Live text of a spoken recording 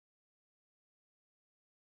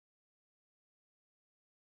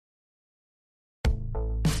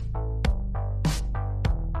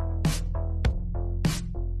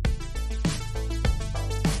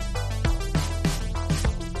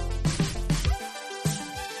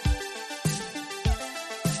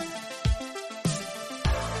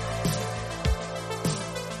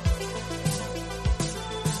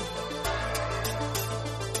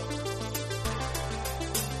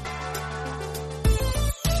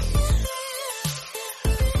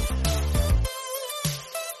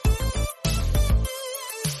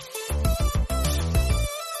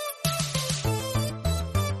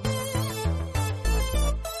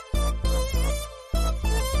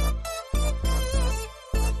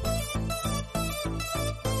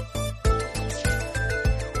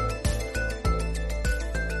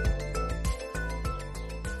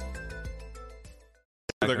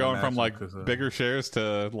They're going from like imagine, bigger shares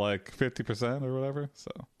to like 50% or whatever.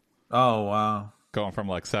 So oh wow. going from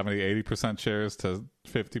like 70-80% shares to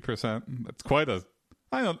 50%. That's quite a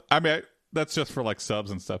that's just for like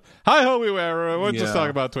subs and stuff. Hi ho, we're just Yeah.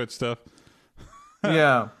 talking about Twitch stuff.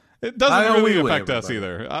 Yeah. It doesn't Hi-ho, really wee-wee, affect us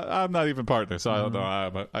everybody. either. I'm not even partner, so I don't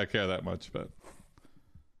know I care that much, but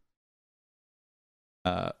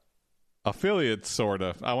affiliates sort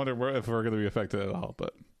of. I wonder if we're going to be affected at all,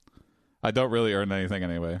 but I don't really earn anything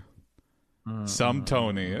anyway. Some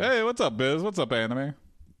Tony. Hey, what's up, Biz? What's up, Anime?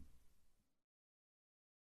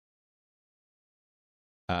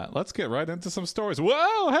 Let's get right into some stories.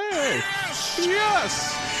 Whoa, hey!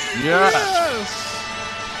 Yes!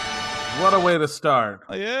 What a way to start.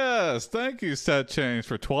 Yes! Thank you, Set Change,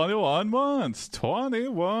 for 21 months.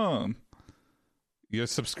 21. Your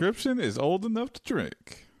subscription is old enough to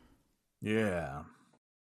drink. Yeah.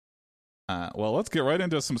 Well, let's get right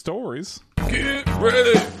into some stories. Get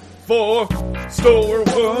ready for Store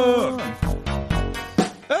One.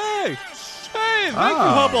 Hey, thank you,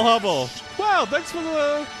 Hubble. Wow, thanks for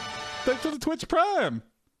the Twitch Prime.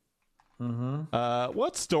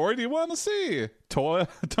 What story do you want to see?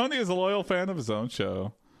 Tony is a loyal fan of his own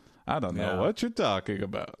show. I don't know what you're talking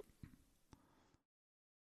about.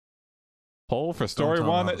 Poll for story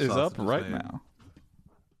one is up right now.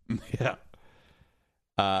 Yeah.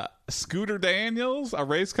 Scooter Daniels, a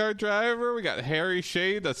race car driver. We got Harry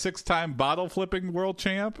Shade, a 6-time bottle flipping world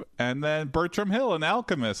champ, and then Bertram Hill, an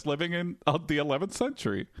alchemist living in the 11th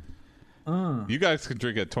century. You guys can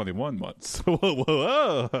drink at 21 months.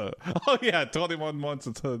 Whoa. Oh yeah, 21 months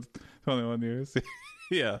until 21 years.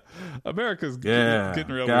 Yeah, America's getting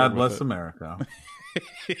real. God weird bless with America.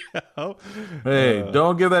 yeah. Hey,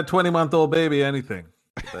 don't give that 20-month-old baby anything.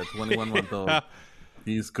 That 21-month-old,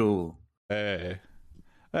 he's cool. Hey,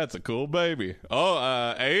 that's a cool baby. Oh,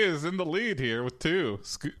 A is in the lead here with 2.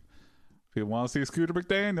 If you want to see Scooter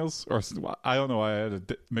McDaniels, or I don't know why I had a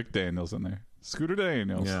McDaniels in there. Scooter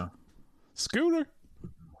Daniels. Yeah. Scooter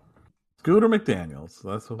McDaniels.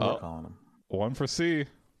 That's what we're calling him. 1 for C.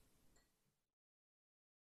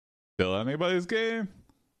 Still anybody's game.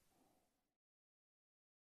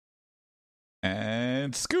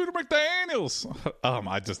 And Scooter McDaniels.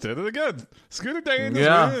 I just did it again. Scooter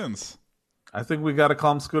Daniels wins. I think we got to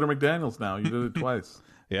call him Scooter McDaniels now. You did it twice.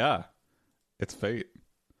 Yeah. It's fate.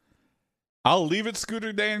 I'll leave it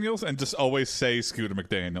Scooter Daniels and just always say Scooter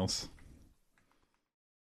McDaniels.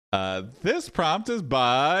 This prompt is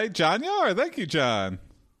by John Yar. Thank you, John.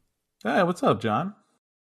 Hey, what's up, John?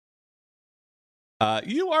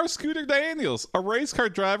 You are Scooter Daniels, a race car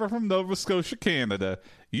driver from Nova Scotia, Canada.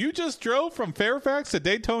 You just drove from Fairfax to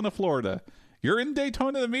Daytona, Florida. You're in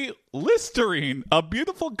Daytona to meet Listerine, a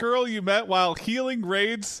beautiful girl you met while healing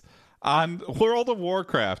raids on World of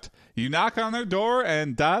Warcraft. You knock on her door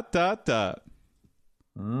and ...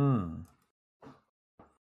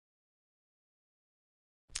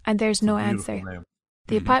 And there's no answer. Name.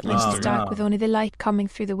 The apartment is dark no. with only the light coming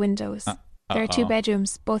through the windows. There are 2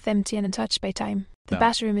 bedrooms, both empty and untouched by time. The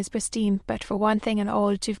bathroom is pristine, but for one thing, an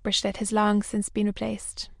old toothbrushlet has long since been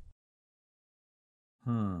replaced.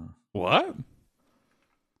 What?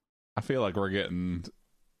 I feel like we're getting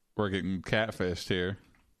catfished here.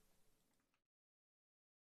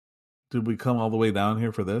 Did we come all the way down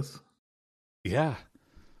here for this? Yeah.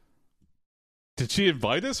 Did she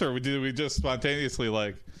invite us, or did we just spontaneously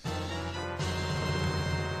like?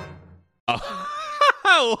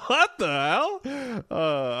 What the hell?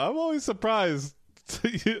 I'm always surprised.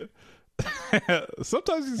 Sometimes you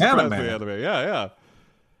surprise me, anime. Yeah.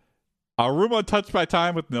 A room untouched by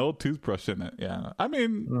time with no toothbrush in it. Yeah, I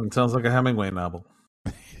mean, It sounds like a Hemingway novel.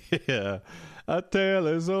 Yeah, a tale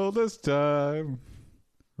as old as time.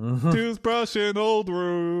 Toothbrush in old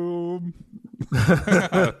room.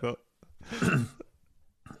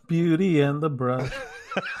 Beauty and the Brush.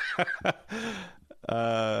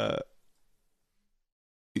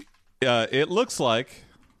 It looks like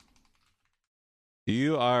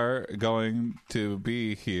you are going to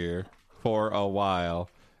be here for a while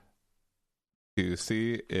to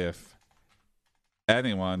see if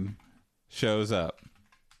anyone shows up.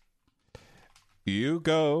 You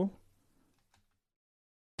go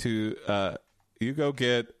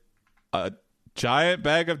get a giant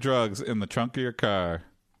bag of drugs in the trunk of your car.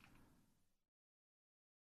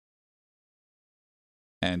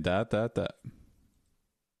 And ...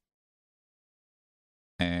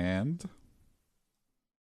 And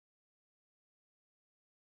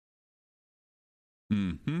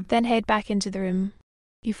Then head back into the room.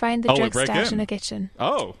 You find the drug stash in the kitchen.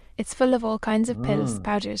 Oh. It's full of all kinds of pills,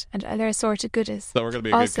 powders, and other assorted goodies. So we're going to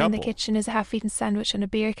be a also good couple. in the kitchen is a half-eaten sandwich and a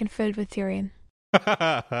beer can filled with Thurian.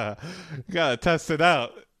 Gotta test it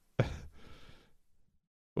out.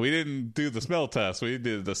 We didn't do the smell test. We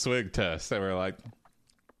did the swig test. And we're like,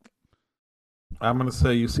 I'm going to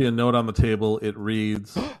say you see a note on the table. It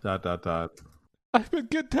reads, ... I've been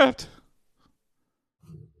kidnapped.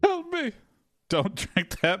 Help me. Don't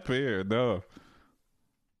drink that beer. No.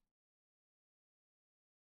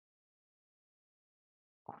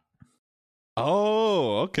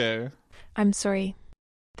 Oh, okay. I'm sorry.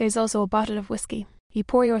 There's also a bottle of whiskey. You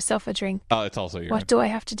pour yourself a drink. Oh, it's also urine. What do I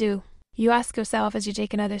have to do? You ask yourself as you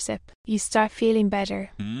take another sip. You start feeling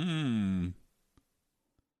better. I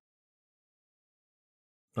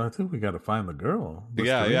think we got to find the girl.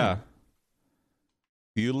 Yeah.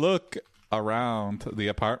 You look around the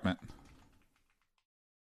apartment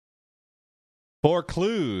for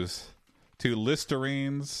clues to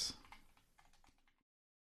Listerine's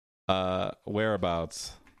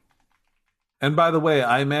whereabouts. And by the way,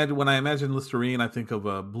 when I imagine Listerine, I think of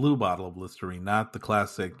a blue bottle of Listerine, not the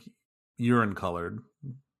classic urine colored.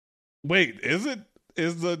 Wait, is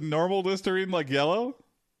the normal Listerine like yellow?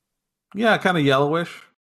 Yeah, kind of yellowish.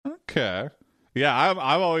 Okay. Yeah,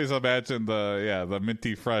 I've always imagined the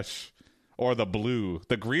minty fresh or the blue.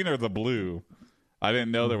 The green or the blue. I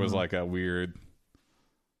didn't know there was like a weird.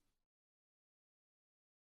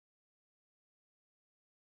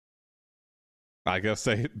 I guess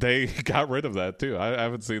they got rid of that too. I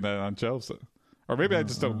haven't seen that on shelves. Or maybe I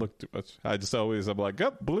just don't look too much. I'm like,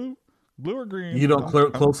 yep, blue or green. You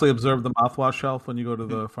don't closely observe the mouthwash shelf when you go to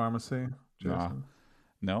the pharmacy? Jason?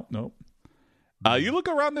 Nope. You look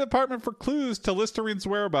around the apartment for clues to Listerine's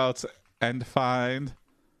whereabouts and find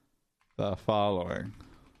the following.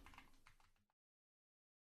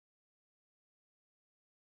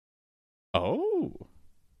 Oh.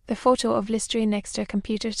 The photo of Listerine next to a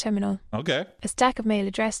computer terminal. Okay. A stack of mail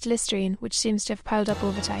addressed to Listerine, which seems to have piled up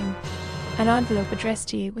over time. An envelope addressed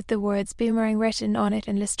to you with the words Boomerang written on it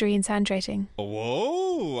in Listerine's handwriting.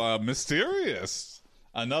 Whoa, mysterious.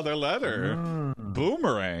 Another letter.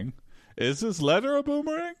 Boomerang. Is this letter a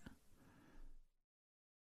boomerang?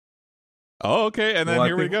 Oh, okay. And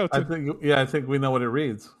then we go. I think we know what it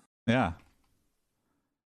reads. Yeah.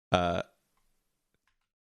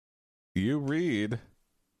 You read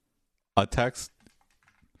a text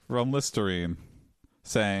from Listerine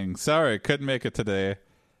saying, "Sorry, couldn't make it today.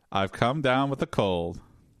 I've come down with a cold.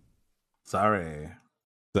 Sorry.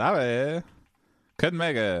 Couldn't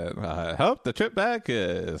make it. I hope the trip back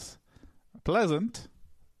is pleasant.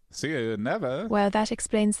 See you never." Well, that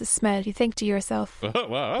explains the smell. You think to yourself.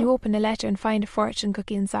 What? You open the letter and find a fortune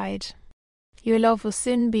cookie inside. Your love will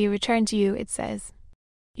soon be returned to you, it says.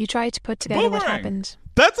 You try to put together what happened.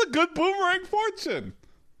 That's a good boomerang fortune.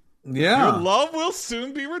 Yeah. Your love will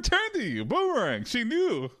soon be returned to you. Boomerang. She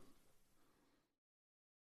knew.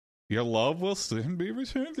 Your love will soon be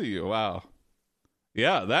returned to you. Wow.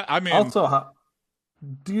 Yeah, Also,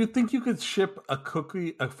 do you think you could ship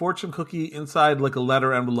a fortune cookie inside like a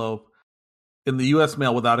letter envelope in the U.S.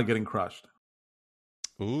 mail without it getting crushed?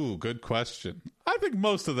 Ooh, good question. I think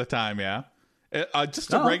most of the time, yeah.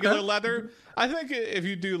 Just a regular letter. I think if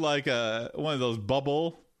you do like one of those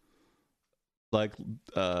bubble lines.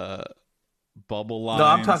 No,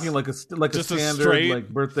 I'm talking like a standard straight, like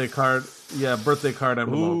birthday card. Yeah, birthday card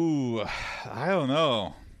envelope. Ooh, I don't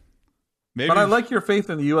know. Maybe, but I like your faith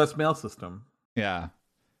in the U.S. mail system. Yeah,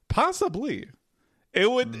 possibly. It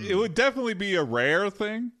would definitely be a rare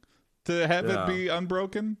thing to have it be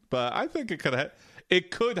unbroken, but I think it could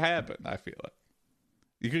happen. I feel it.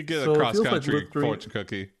 You could get a cross country fortune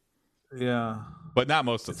cookie. Yeah, but not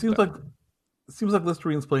most of it. It seems like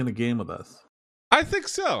Listerine's playing a game with us. I think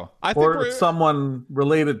so. Or someone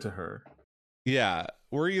related to her. Yeah,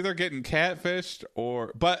 we're either getting catfished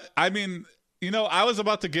but I mean, I was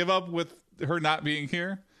about to give up with her not being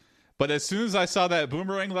here, but as soon as I saw that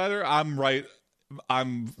boomerang letter,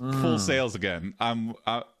 I'm full sales again. I'm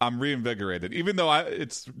reinvigorated. Even though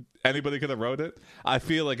anybody could have wrote it, I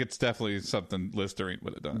feel like it's definitely something Listerine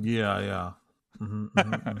would have done. Yeah. And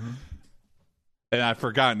I've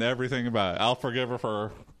forgotten everything about it. I'll forgive her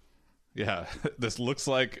for. Yeah, this looks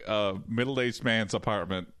like a middle-aged man's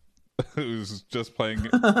apartment who's just playing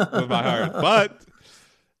with my heart. But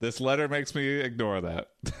this letter makes me ignore that.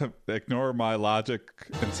 Ignore my logic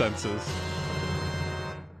and senses.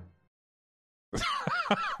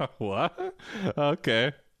 What?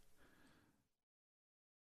 Okay.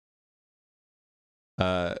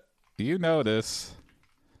 You notice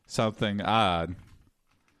something odd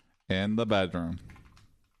in the bedroom.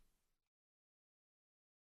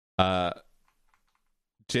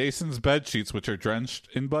 Jason's bed sheets, which are drenched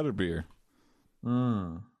in butterbeer.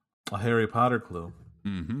 A Harry Potter clue.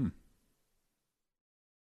 Mm-hmm.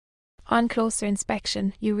 On closer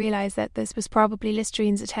inspection, you realise that this was probably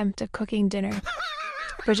Listerine attempt at cooking dinner.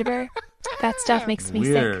 Bridgeber, that stuff makes me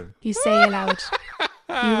Weird. sick, you say aloud.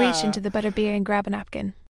 You reach into the butterbeer and grab a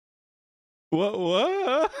napkin.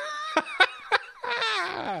 What?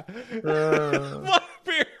 Butterbeer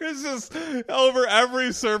is just over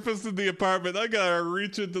every surface in the apartment. I gotta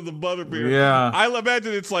reach into the butterbeer. Yeah. I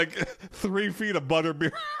imagine it's like 3 feet of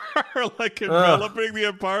butterbeer, like enveloping the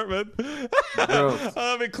apartment.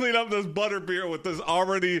 Let me clean up this butterbeer with this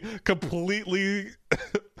already completely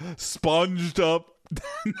sponged up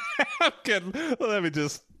napkin. Let me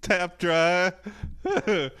just tap dry.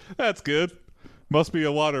 That's good. Must be a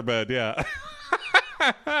waterbed, yeah.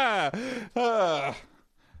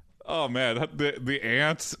 Oh man, the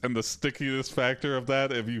ants and the stickiness factor of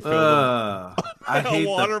that. If you feel I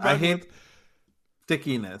hate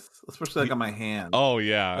stickiness, especially like on my hand. Oh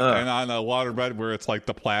yeah, and on a waterbed where it's like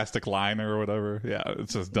the plastic liner or whatever. Yeah,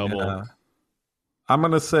 it's just double. Yeah. I'm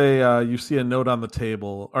gonna say you see a note on the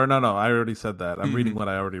table, or no, I already said that. I'm reading what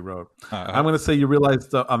I already wrote. I'm gonna say you realize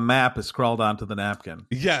a map is scrawled onto the napkin.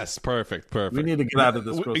 Yes, perfect. We need to get out of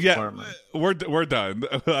this gross apartment. We're done.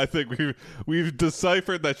 I think we've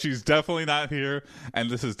deciphered that she's definitely not here, and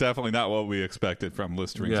this is definitely not what we expected from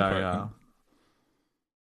Listerine's apartment. Yeah.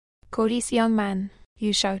 Go east, young man,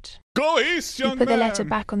 you shout. Go east, young man! You put the letter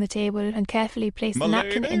back on the table and carefully place the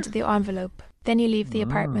napkin into the envelope. Then you leave the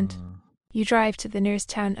apartment. You drive to the nearest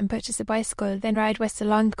town and purchase a bicycle, then ride west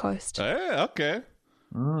along the coast. Hey, okay.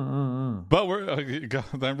 But we're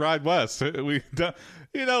then ride west. We don't,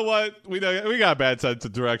 you know what? We got a bad sense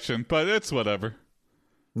of direction, but it's whatever.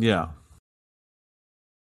 Yeah.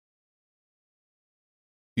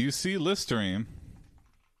 You see Listerine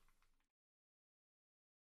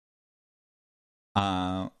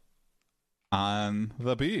on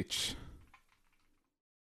the beach,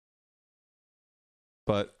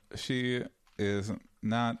 but she is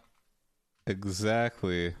not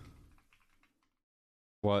exactly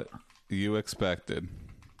what you expected.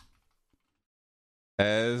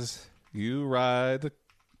 As you ride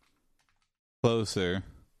closer,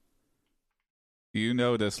 you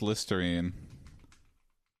notice Listerine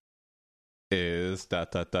is ...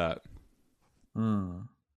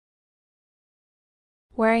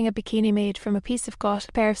 Wearing a bikini made from a piece of cloth,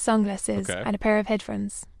 a pair of sunglasses, and a pair of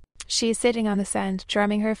headphones. She is sitting on the sand,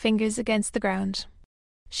 drumming her fingers against the ground.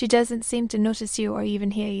 She doesn't seem to notice you or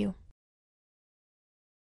even hear you.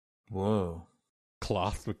 Whoa.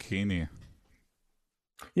 Cloth bikini.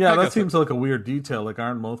 Yeah, that seems like a weird detail. Like,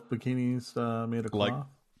 aren't most bikinis made of cloth? Like,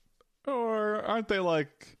 or aren't they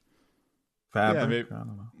like fabric? Yeah, maybe, I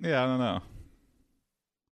don't know. Yeah, I don't know.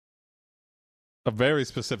 A very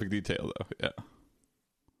specific detail, though. Yeah.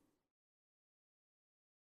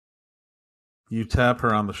 You tap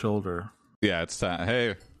her on the shoulder. Yeah, it's time.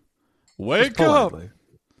 Hey, wake up!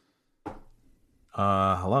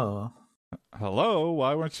 Hello. Hello?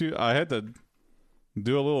 Why weren't you... I had to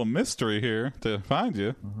do a little mystery here to find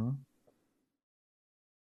you.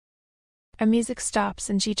 Our music stops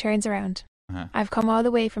and she turns around. I've come all the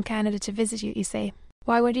way from Canada to visit you, you say.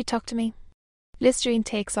 Why won't you talk to me? Listerine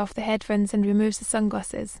takes off the headphones and removes the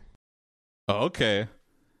sunglasses. Oh, okay.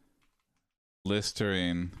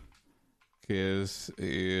 Listerine gives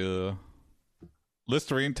you...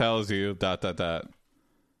 Listerine tells you ...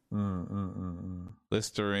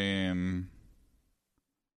 Listerine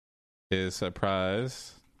is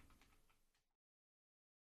surprised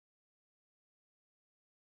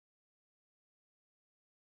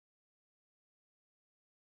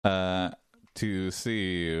to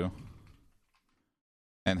see you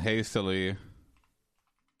and hastily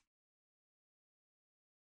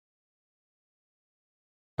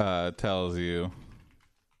tells you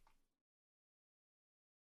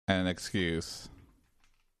an excuse.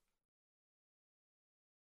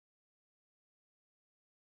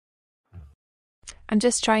 I'm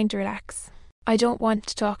just trying to relax. I don't want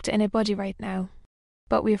to talk to anybody right now.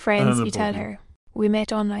 But we're friends, you tell her. We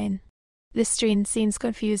met online. Listerine seems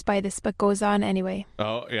confused by this, but goes on anyway.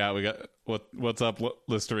 Oh, yeah, we got... What's up,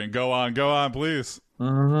 Listerine? Go on, please.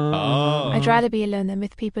 I'd rather be alone than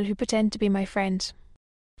with people who pretend to be my friend.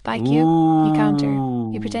 Like you counter.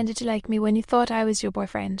 You pretended to like me when you thought I was your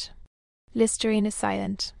boyfriend. Listerine is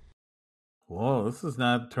silent. Whoa, this is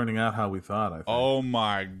not turning out how we thought, I think. Oh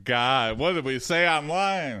my God. What did we say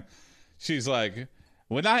online? She's like,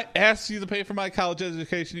 when I asked you to pay for my college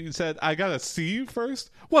education, you said, I gotta see you first?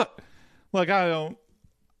 What? Like I don't...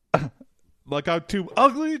 like I'm too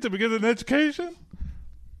ugly to begin an education?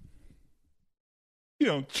 You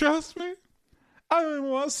don't trust me? I don't even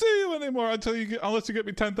want to see you anymore unless you get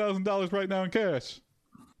me $10,000 right now in cash.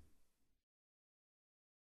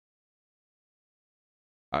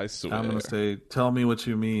 I swear. I'm gonna say, tell me what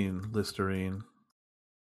you mean, Listerine.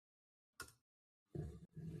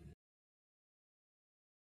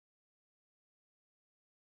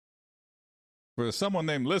 For someone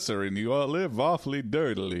named Listerine, you all live awfully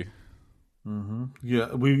dirtily. Mm-hmm.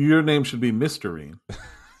 Yeah, your name should be Mysterine.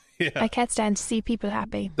 Yeah. I can't stand to see people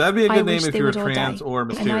happy. That'd be a good I name wish if they you were would all trans die. or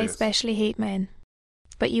mysterious. And I especially hate men.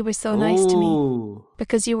 But you were so nice to me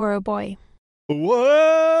because you were a boy.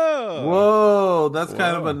 Whoa! That's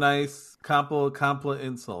kind of a nice compliment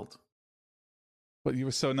insult. But you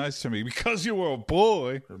were so nice to me because you were a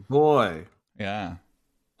boy. A boy. Yeah.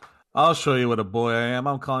 I'll show you what a boy I am.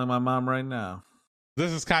 I'm calling my mom right now.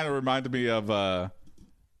 This is kind of reminded me of,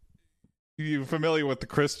 you familiar with the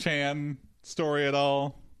Chris Chan story at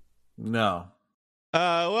all? No.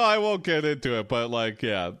 Well, I won't get into it, but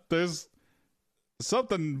there's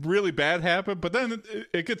something really bad happened, but then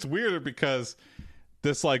it gets weirder because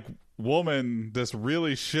this woman, this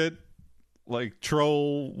really shit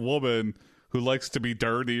troll woman who likes to be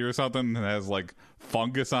dirty or something and has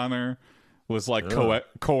fungus on her was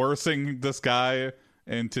coercing this guy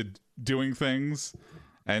into doing things.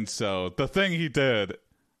 And so the thing he did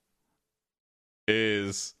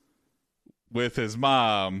is with his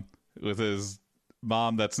mom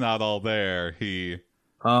that's not all there, he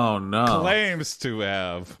claims to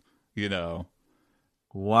have,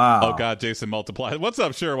 wow. Oh God, Jason multiplied. What's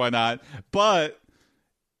up? Sure, why not? But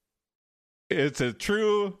it's a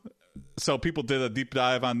true. So people did a deep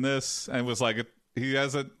dive on this and was like, he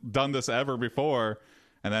hasn't done this ever before,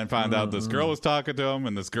 and then found out this girl was talking to him,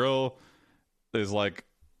 and this girl is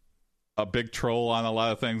a big troll on a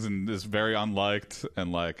lot of things and is very unliked,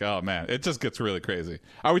 and oh man, it just gets really crazy.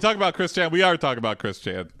 Are we talking about Chris Chan? We are talking about Chris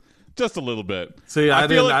Chan. Just a little bit. See, I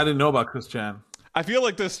didn't know about Chris Chan. I feel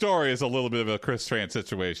like this story is a little bit of a Chris Chan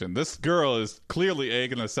situation. This girl is clearly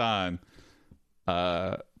egging us on.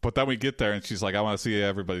 But then we get there and she's like, I want to see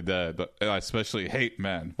everybody dead, but I especially hate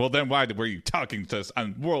men. Well, then why were you talking to us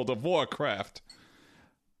on World of Warcraft?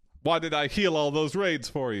 Why did I heal all those raids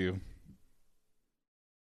for you?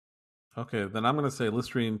 Okay, then I'm going to say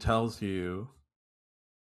Listerine tells you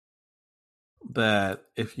that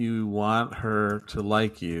if you want her to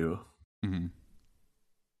like you,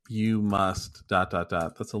 you must ...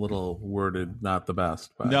 That's a little worded, not the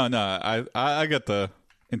best. But... No, I get the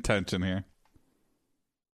intention here.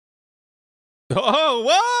 Oh,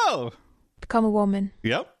 whoa! Become a woman.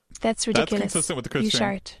 Yep. That's ridiculous. That's consistent with the Chris You Chan.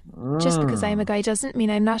 shart. Just because I'm a guy doesn't mean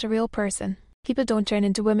I'm not a real person. People don't turn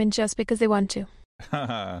into women just because they want to.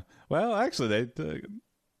 Well, actually,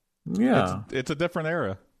 yeah, it's a different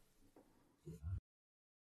era.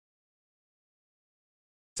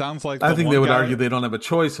 Sounds like I think they would argue they don't have a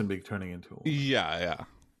choice in turning into a woman. Yeah.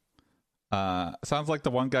 Sounds like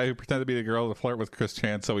the one guy who pretended to be a girl to flirt with Chris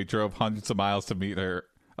Chan, so he drove hundreds of miles to meet her.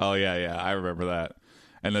 Oh yeah, I remember that.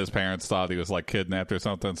 And his parents thought he was kidnapped or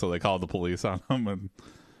something, so they called the police on him. And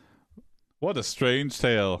what a strange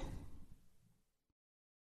tale.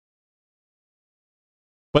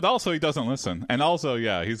 But also, he doesn't listen, and also,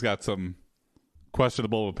 yeah, he's got some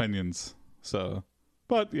questionable opinions. So,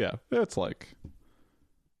 but yeah, it's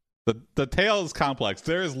the tale is complex.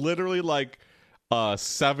 There is literally a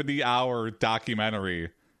 70-hour documentary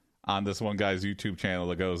on this one guy's YouTube channel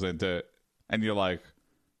that goes into it, and you're like,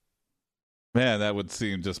 man, that would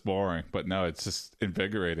seem just boring, but no, it's just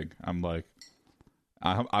invigorating. I'm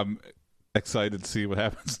excited to see what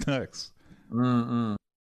happens next.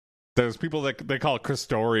 There's people that they call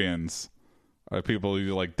Christorians, or people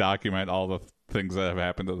who document all the things that have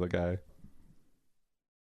happened to the guy.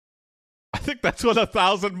 I think that's what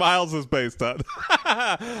 1,000 miles is based on.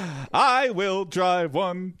 I will drive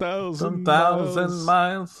 1,000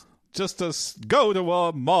 miles. Just to go to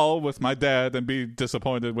a mall with my dad and be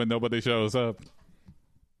disappointed when nobody shows up.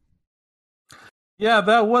 Yeah,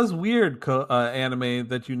 that was weird, anime,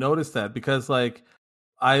 that you noticed that, because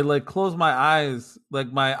I closed my eyes,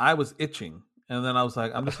 my eye was itching, and then I was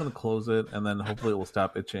like, I'm just gonna close it, and then hopefully it will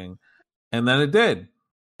stop itching, and then it did.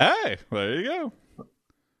 Hey, there you go.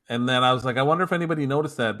 And then I was like, I wonder if anybody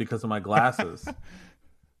noticed that because of my glasses.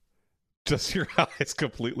 Just your eyes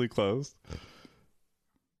completely closed.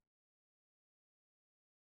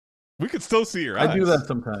 We could still see your eyes. I do that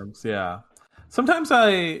sometimes, yeah. Sometimes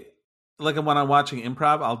I, when I'm watching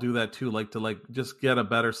improv, I'll do that too, to just get a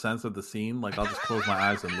better sense of the scene. I'll just close my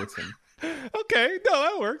eyes and listen. Okay, no,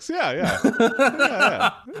 that works.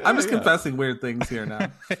 Yeah. I'm just confessing weird things here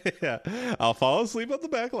now. Yeah, I'll fall asleep on the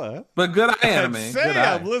back laugh. But good eye, anime. Say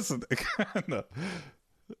I'm listening. No.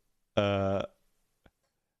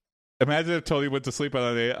 Imagine if Tony went to sleep on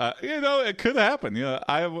a day. It could happen.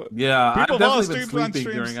 I've definitely been sleeping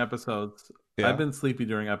during episodes. Yeah. I've been sleepy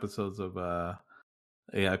during episodes of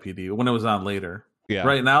AIPD when it was on later. Yeah.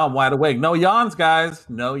 Right now, I'm wide awake. No yawns, guys.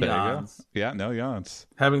 No There you go. yawns. Yeah, no yawns.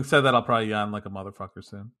 Having said that, I'll probably yawn like a motherfucker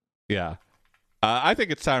soon. Yeah. I think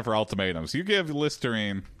it's time for ultimatums. You give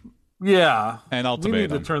Listerine Yeah. an We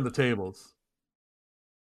ultimatum. need to turn the tables.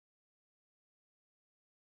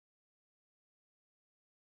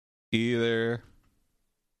 Either,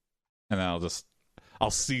 and I'll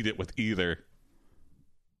seed it with either.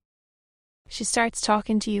 She starts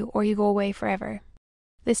talking to you or you go away forever.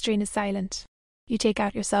 Listerine is silent. You take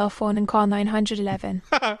out your cell phone and call 911.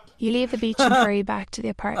 You leave the beach and hurry back to the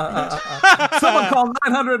apartment. Someone called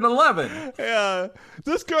 911. Yeah,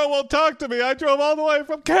 this girl won't talk to me. I drove all the way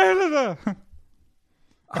from Canada.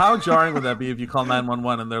 How jarring would that be if you call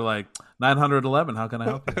 911 and they're like, 911, how can I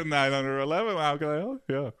help you? 911. How can I help?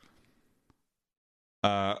 Yeah.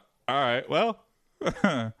 All right. Well,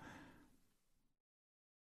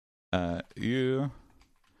 you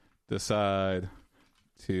decide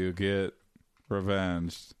to get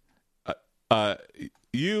revenge.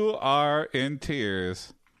 You are in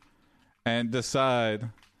tears and decide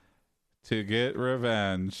to get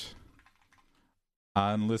revenge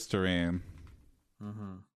on Listerine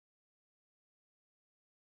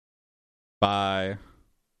by ...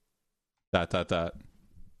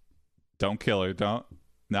 Don't kill her.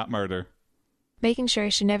 Not murder. Making sure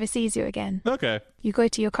she never sees you again. Okay. You go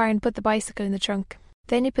to your car and put the bicycle in the trunk.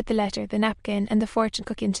 Then you put the letter, the napkin, and the fortune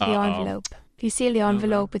cookie into the envelope. You seal the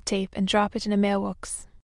envelope with tape and drop it in a mailbox.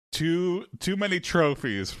 Too many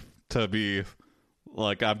trophies to be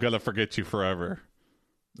like, I'm gonna forget you forever.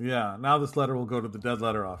 Yeah, now this letter will go to the dead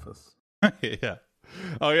letter office. Yeah.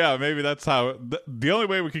 Oh yeah, maybe that's how. The only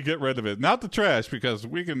way we can get rid of it, not the trash, because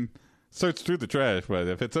we can search through the trash. But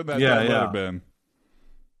if it's in that dead letter bin,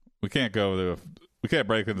 we can't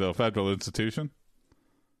break into a federal institution.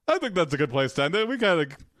 I think that's a good place to end it.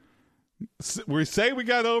 We say we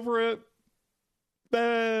got over it.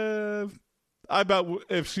 I bet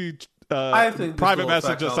if she I think private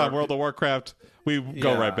message us on World of Warcraft, we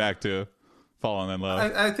go right back to falling in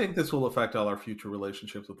love. I think this will affect all our future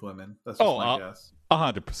relationships with women. That's just my guess.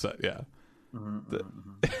 100%, yeah.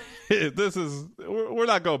 This is we're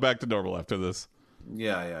not going back to normal after this.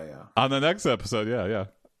 Yeah. On the next episode, yeah.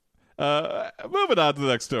 Moving on to the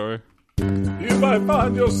next story. You might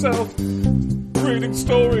find yourself reading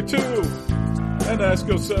story 2 and ask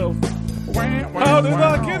yourself, how did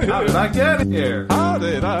I get here? How did I get here? How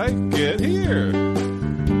did I get here?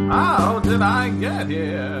 How did I get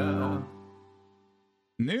here?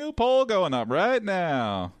 New poll going up right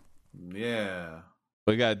now. Yeah.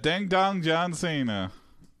 We got Ding Dong John Cena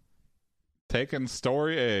taking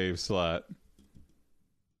story A slot.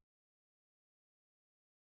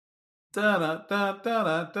 Da da da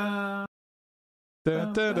da da.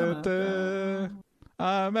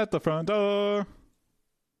 I'm at the front door.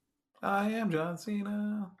 I am John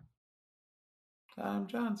Cena. I'm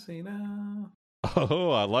John Cena.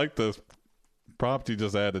 Oh, I like this prompt you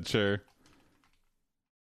just added, sure.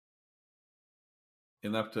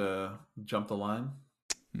 Enough to jump the line?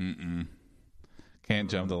 Can't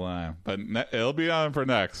jump the line. But it'll be on for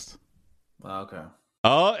next. Okay.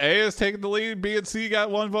 Oh, A is taking the lead. B and C got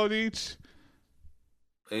 1 vote each.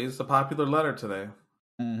 A is the popular letter today.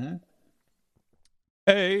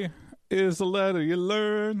 A is a letter you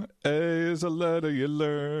learn. A is a letter you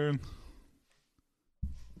learn.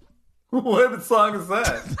 What song is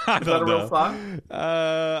that? Is that a real song?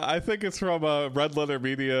 I think it's from Red Letter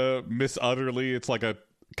Media, Miss Utterly. It's like a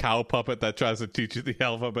cow puppet that tries to teach you the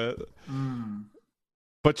alphabet.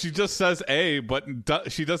 But she just says A, but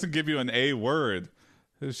she doesn't give you an A word.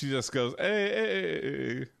 She just goes,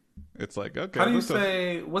 A. It's like, okay. How do you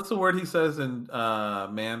say, what's the word he says in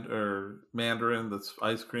Mandarin that's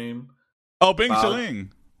ice cream? Oh, Bing Shaling.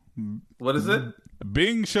 What is it?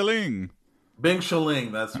 Bing Shaling. Bing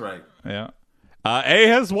Shaling, that's right. Yeah. A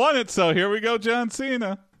has won it, so here we go, John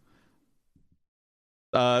Cena.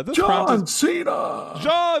 John Cena!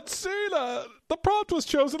 John Cena! The prompt was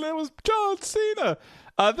chosen, it was John Cena!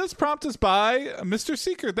 This prompt is by Mr.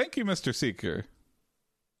 Seeker. Thank you, Mr. Seeker.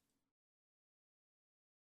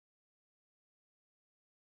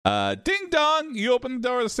 Ding dong! You open the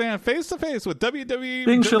door to stand face to face with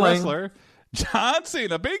WWE wrestler John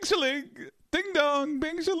Cena. Bing Shaling! Ding dong!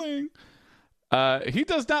 Bing Shaling! He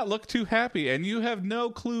does not look too happy, and you have no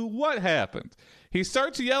clue what happened. He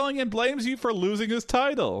starts yelling and blames you for losing his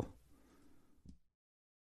title.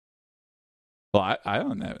 Well, I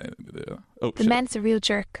don't have anything to do. Oh, the man's a real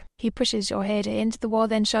jerk. He pushes Ojeda into the wall,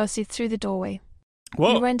 then shoves you through the doorway.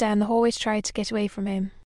 Whoa. You run down the hallway to try to get away from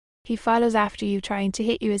him. He follows after you, trying to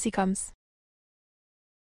hit you as he comes.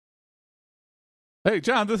 Hey,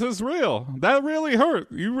 John, this is real. That really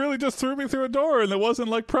hurt. You really just threw me through a door, and it wasn't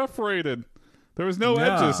like perforated. There was no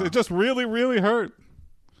edges. It just really, really hurt.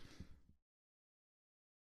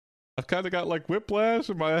 I've kind of got like whiplash,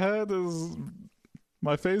 and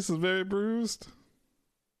my face is very bruised.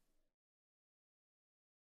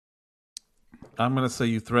 I'm going to say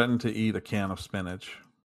you threatened to eat a can of spinach.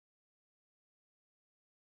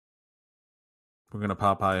 We're going to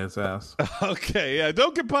Popeye his ass. Okay, yeah,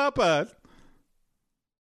 don't get Popeye.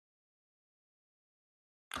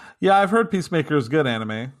 Yeah, I've heard Peacemaker is good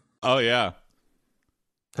anime. Oh, yeah.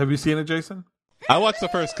 Have you seen it, Jason? I watched the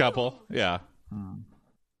first couple, yeah.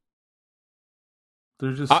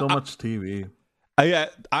 There's just so much TV.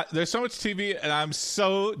 There's so much TV, and I'm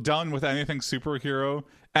so done with anything superhero.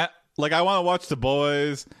 Like, I want to watch The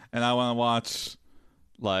Boys, and I want to watch,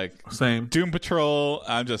 like, Same. Doom Patrol.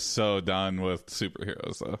 I'm just so done with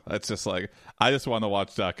superheroes, though. It's just like, I just want to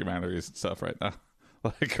watch documentaries and stuff right now.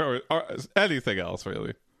 Like, or anything else,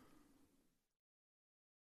 really.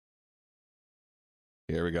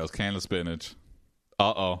 Here we go. Can of spinach.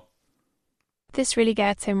 Uh-oh. This really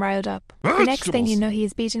gets him riled up. The next thing you know, he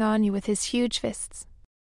is beating on you with his huge fists.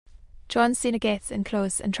 John Cena gets in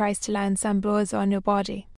close and tries to land some blows on your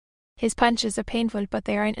body. His punches are painful, but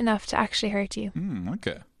they aren't enough to actually hurt you.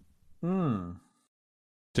 Okay.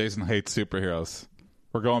 Jason hates superheroes.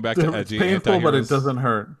 We're going back to edgy anti-heroes. It's painful, but it doesn't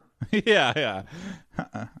hurt. Yeah.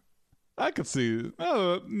 I could see.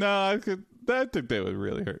 Oh, no, I think they would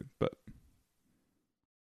really hurt, but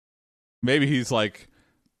maybe he's like,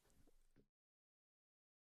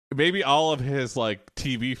 maybe all of his like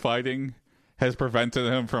TV fighting has prevented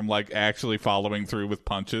him from like actually following through with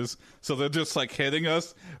punches. So they're just like hitting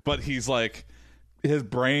us, but he's like, his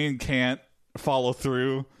brain can't follow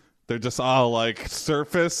through. They're just all like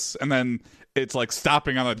surface, and then it's like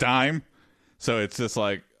stopping on a dime. So it's just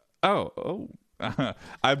like, oh,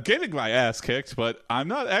 I'm getting my ass kicked, but I'm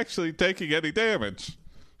not actually taking any damage.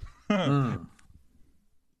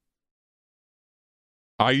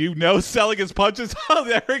 Are you no-selling his punches? Oh,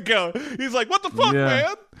 there we go. He's like, what the fuck,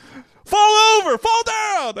 man? Fall over, fall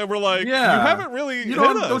down. And we're like, you haven't really hit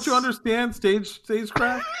us. Don't you understand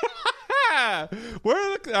stagecraft? Am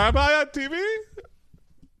I on TV?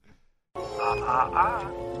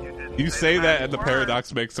 You say that and the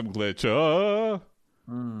paradox makes him glitch.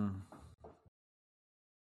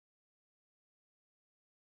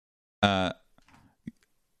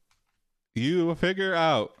 You figure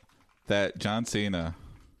out that John Cena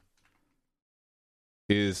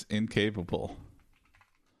is incapable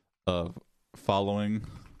of following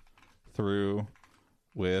through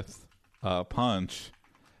with a punch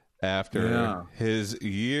after his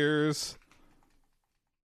years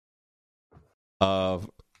of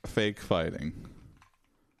fake fighting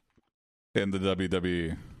in the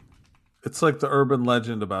WWE. It's like the urban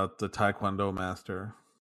legend about the Taekwondo master.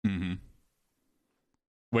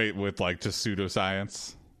 Wait, with like just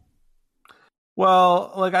pseudoscience?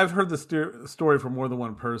 Well, like I've heard the story from more than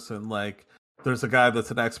one person. Like there's a guy that's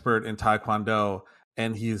an expert in Taekwondo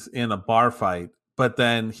and he's in a bar fight, but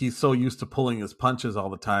then he's so used to pulling his punches all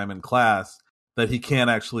the time in class that he can't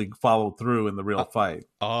actually follow through in the real fight.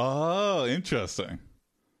 Oh, interesting.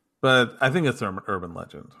 But I think it's an urban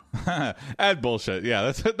legend. Add bullshit.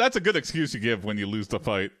 Yeah, that's a good excuse you give when you lose the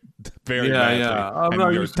fight very badly. Yeah.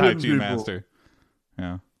 And you're a Tai Chi master.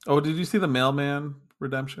 Yeah. Oh, did you see the Mailman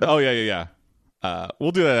Redemption? Oh, yeah.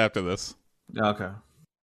 We'll do that after this. Okay.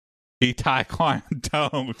 He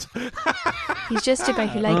Taekwondo. He's just a guy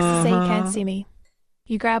who likes to say he can't see me.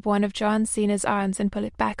 You grab one of John Cena's arms and pull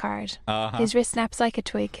it back hard. His wrist snaps like a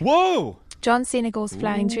twig. Whoa! John Cena goes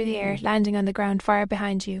flying through the air, landing on the ground far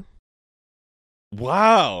behind you.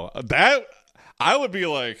 Wow. That, I would be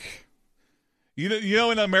like, you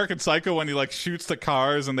know in American Psycho when he like shoots the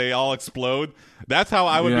cars and they all explode? That's how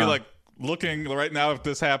I would be like looking right now if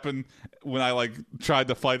this happened when I like tried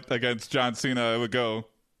to fight against John Cena. I would go,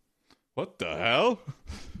 what the hell?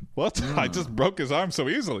 What? I just broke his arm so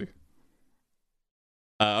easily.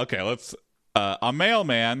 Okay, let's... a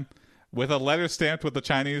mailman with a letter stamped with the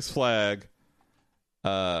Chinese flag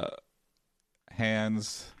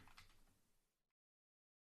hands...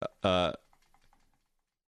 a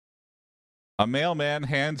mailman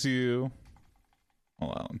hands you...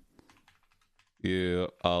 Hold on. You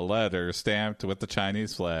a letter stamped with the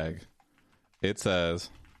Chinese flag. It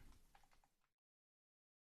says...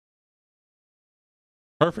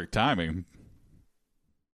 Perfect timing.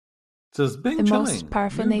 Says Bing the Chilling. Most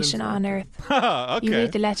powerful nation on earth. Okay. You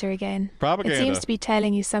read the letter again. Propaganda. It seems to be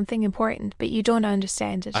telling you something important, but you don't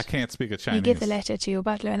understand it. I can't speak a Chinese. You give the letter to your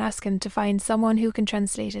butler and ask him to find someone who can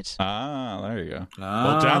translate it. There you go.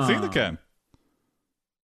 Well, John Cena can.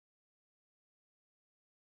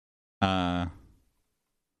 Uh,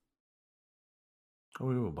 Oh,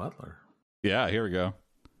 we have a butler. yeah, here we go.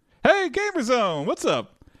 Hey, Gamer Zone, what's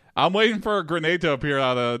up? I'm waiting for a grenade to appear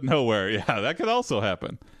out of nowhere. Yeah, that could also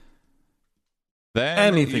happen. Then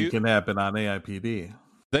Anything can happen on AIPD.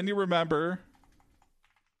 Then you remember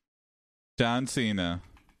John Cena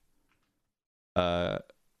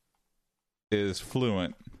is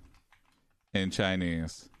fluent in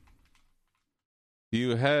Chinese.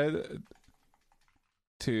 You head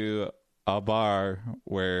to a bar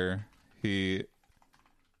where he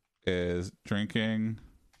is drinking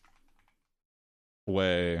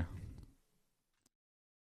whey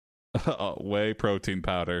protein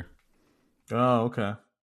powder. Oh, okay.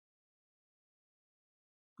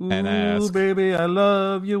 And Ooh, ask, baby, I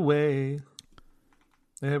love your way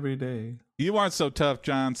every day. "You aren't so tough,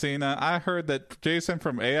 John Cena. I heard that Jason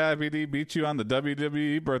from AIVD beat you on the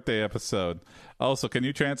WWE birthday episode. Also, can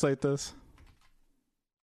you translate this?"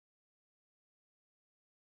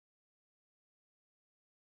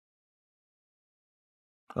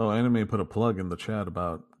 Oh, Anime put a plug in the chat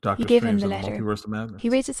about Doctor You give him Strange the and the letter. Multiverse of Madness. He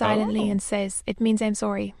reads it silently Oh. and says, "It means I'm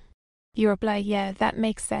sorry." You reply, "Yeah, that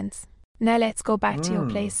makes sense. Now let's go back to your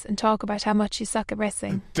place and talk about how much you suck at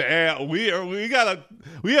wrestling." Damn, we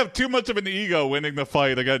have too much of an ego winning the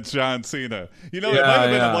fight against John Cena. You know, it might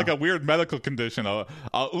have been like a weird medical condition, a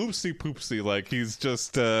oopsie poopsie. Like he's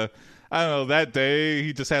just, I don't know. That day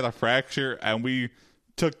he just had a fracture, and we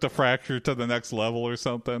took the fracture to the next level or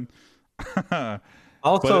something.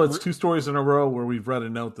 Also, But it's 2 stories in a row where we've read a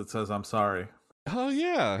note that says, "I'm sorry." Oh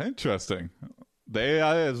yeah, interesting. The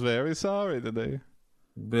AI is very sorry today.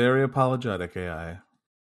 Very apologetic, AI.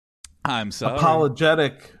 I'm sorry.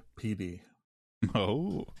 Apologetic, PD.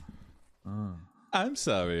 Oh, Mm. I'm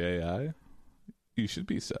sorry, AI. You should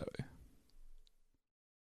be sorry.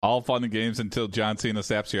 All fun and games until John Cena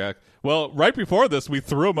snaps your act. Well, right before this, we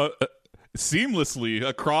threw him seamlessly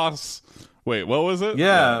across. Wait, what was it?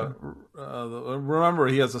 Yeah. Remember,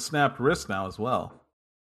 he has a snapped wrist now as well.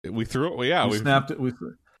 We threw it. Yeah, we snapped it.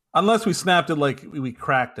 Unless we snapped it like we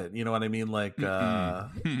cracked it. You know what I mean? Like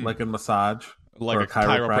like a massage. like or a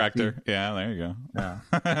chiropractor. Yeah, there you go.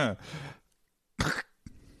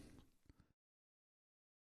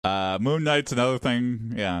 Yeah. Moon Knight's another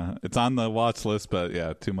thing. Yeah, it's on the watch list, but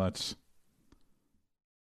yeah, too much.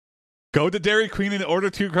 Go to Dairy Queen and order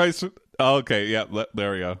 2 Christ. Oh, okay, yeah,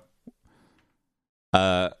 there we go.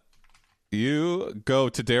 You go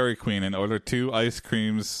to Dairy Queen and order 2 ice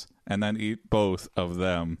creams and then eat both of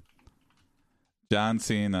them. John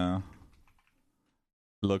Cena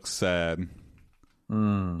looks sad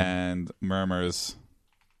and murmurs,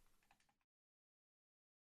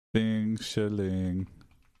 "Bing shilling."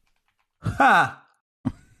 Ha!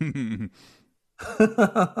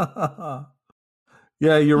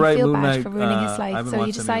 Yeah, you're right. You feel Moon bad Knight, for ruining his I life, haven't so you watched any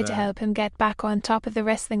of decide to that. help him get back on top of the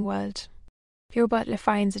wrestling world. Your butler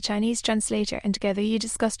finds a Chinese translator, and together you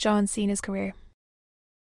discuss John Cena's career.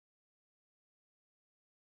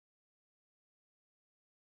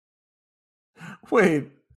 Wait,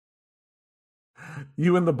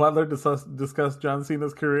 you and the butler discuss John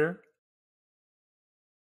Cena's career,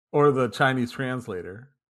 or the Chinese translator,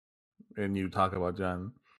 and you talk about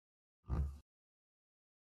John.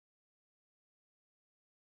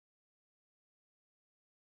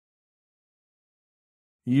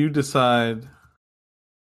 You decide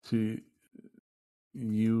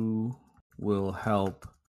you will help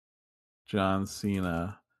John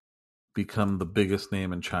Cena become the biggest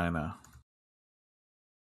name in China.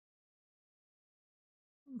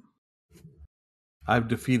 I've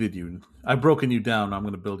defeated you. I've broken you down. I'm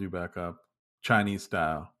going to build you back up, Chinese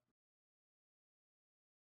style.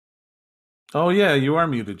 Oh yeah, you are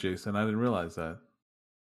muted, Jason. I didn't realize that.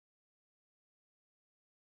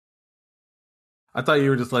 I thought you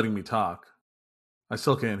were just letting me talk. I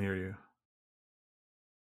still can't hear you.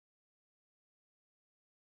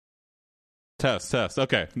 Test.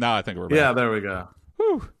 Okay, now I think we're back. Yeah, there we go.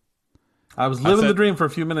 Whew. I was living the dream for a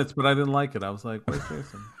few minutes, but I didn't like it. I was like, where's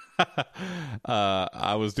Jason?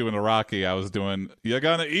 I was doing a Rocky. I was doing, "You're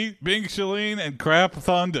gonna eat Bing Shilling and crap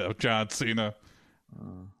thunder, John Cena.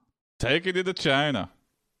 Taking it to China."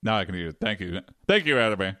 Now I can hear it. Thank you,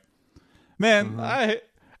 Anime. Man,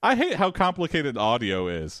 I hate how complicated audio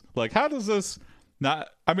is. Like, how does this not?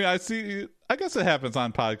 I mean, I guess it happens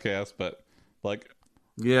on podcasts, but like,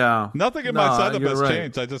 Yeah. nothing in my setup you're has right.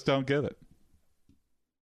 changed. I just don't get it.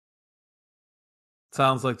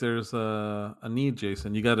 Sounds like there's a need,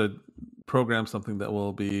 Jason. You got to program something that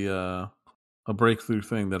will be a breakthrough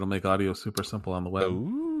thing that'll make audio super simple on the web.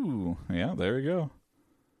 Ooh, yeah, there we go.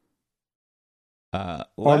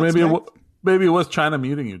 Or maybe it was China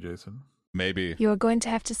muting you, Jason. Maybe. You are going to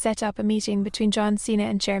have to set up a meeting between John Cena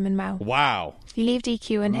and Chairman Mao. Wow. You leave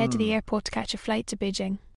DQ and head to the airport to catch a flight to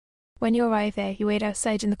Beijing. When you arrive there, you wait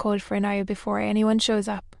outside in the cold for an hour before anyone shows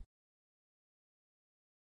up.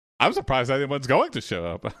 I'm surprised anyone's going to show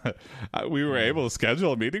up. We were able to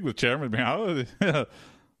schedule a meeting with Chairman Meow.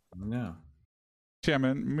 Yeah.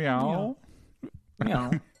 Chairman Meow.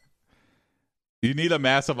 Meow. You need a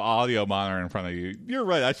massive audio monitor in front of you. You're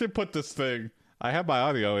right. I should put this thing. I have my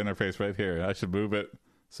audio interface right here. I should move it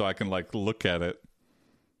so I can like look at it.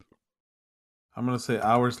 I'm going to say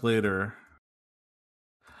hours later.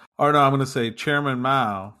 Or no, I'm going to say Chairman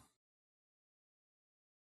Mao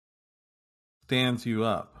stands you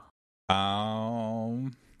up.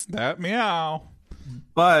 That meow.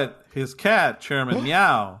 But his cat, Chairman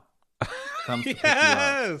Meow, comes to pick you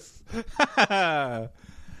up. Yes.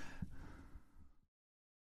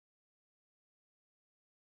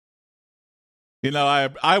 You know,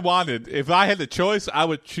 I wanted, if I had the choice, I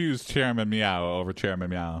would choose Chairman Meow over Chairman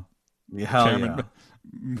Meow. Yeah, hell Chairman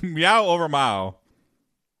Meow over Mao.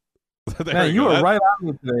 Man, you were right on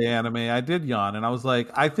me today, Anime. I did yawn, and I was like,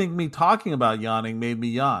 I think me talking about yawning made me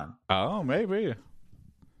yawn. Oh, maybe.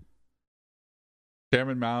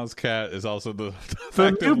 Chairman Mao's cat is also the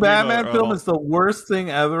The new Batman film is the worst thing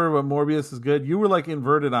ever, but Morbius is good. You were like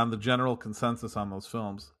inverted on the general consensus on those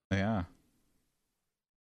films. Yeah.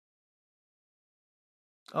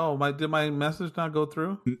 Oh, did my message not go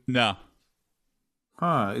through? No.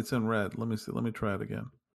 Huh, it's in red. Let me see. Let me try it again.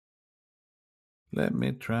 Let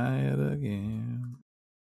me try it again.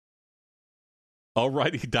 Oh,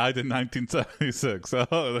 right. He died in 1976.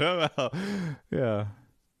 Oh, yeah.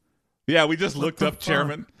 Yeah, we just looked up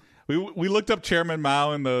Chairman. We looked up Chairman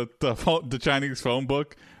Mao in the Chinese phone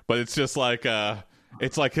book, but it's just like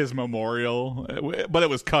it's like his memorial, but it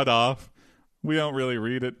was cut off. We don't really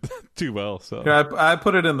read it too well. So Here, I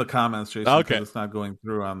put it in the comments, Jason, okay. because it's not going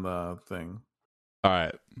through on the thing. All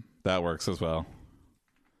right, that works as well.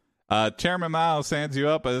 Chairman Mao stands you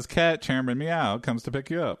up, but his cat, Chairman Meow, comes to pick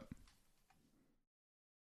you up.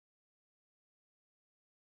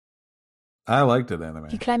 I liked it, Anime.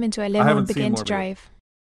 You climb into a limo and begin to drive.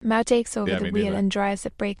 Mao takes over the wheel and drives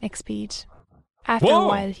at breakneck speed. After a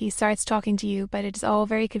while, he starts talking to you, but it is all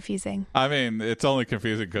very confusing. I mean, it's only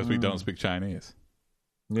confusing because we don't speak Chinese.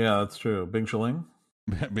 Yeah, that's true. Bing Shaling?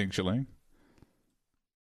 Bing Shaling.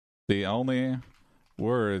 The only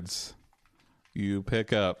words you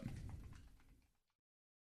pick up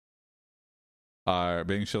are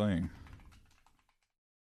Bing Shaling.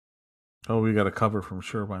 Oh, we got a cover from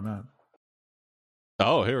Sure Why Not.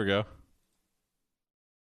 Oh, here we go.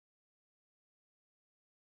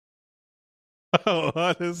 Oh,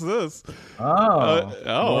 what is this? Oh,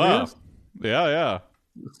 wow. Yeah.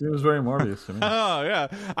 It seems very Morbius to me. Oh, yeah.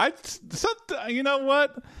 You know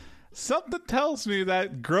what? Something tells me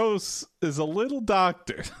that Gross is a little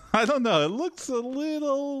doctored. I don't know. It looks a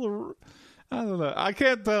little... I don't know. I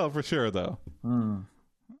can't tell for sure, though.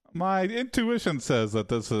 My intuition says that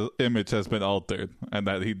this image has been altered and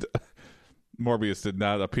that Morbius did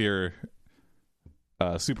not appear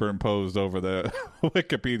superimposed over the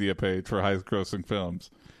Wikipedia page for highest grossing films.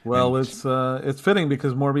 Well, it's fitting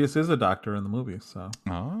because Morbius is a doctor in the movie. So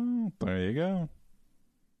there you go.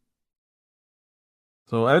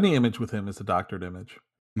 So any image with him is a doctored image.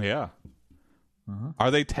 Yeah.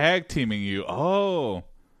 Are they tag teaming you? Oh.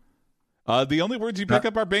 The only words you pick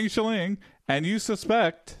up are Bing Shaling, and you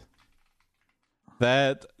suspect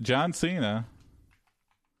that John Cena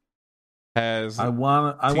has. I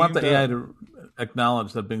want the AI to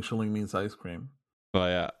acknowledge that Bing Shaling means ice cream. Oh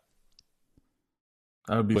yeah.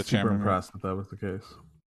 I would be super impressed if that was the case.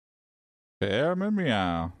 Chairman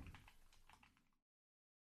Meow.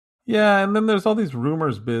 Yeah, and then there's all these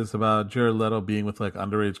rumors, Biz, about Jared Leto being with like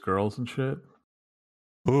underage girls and shit.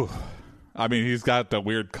 Ooh. I mean, he's got the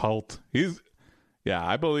weird cult.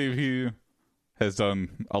 I believe he has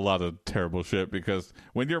done a lot of terrible shit because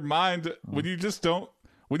when your mind, when you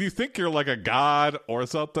think you're like a god or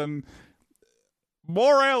something,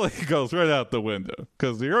 morality goes right out the window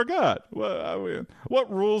because you're a god. Well, I mean, what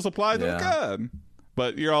rules apply to a god?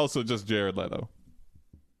 But you're also just Jared Leto.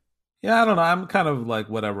 Yeah, I don't know. I'm kind of like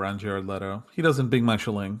whatever on Jared Leto. He doesn't bing my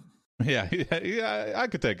shilling. Yeah, I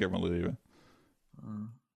could take him or leave him.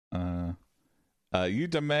 You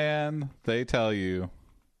demand they tell you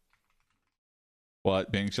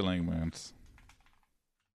what Bing Shaling means.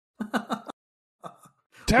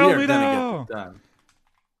 Tell me now.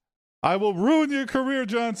 I will ruin your career,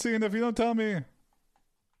 John Cena, if you don't tell me.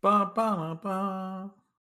 Ba, ba, ba.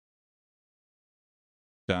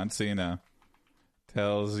 John Cena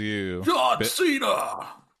tells you. John Cena!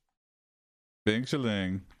 Bing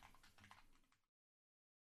Shaling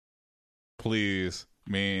please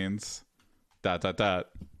means ... To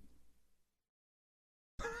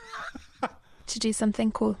do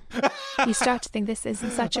something cool. You start to think this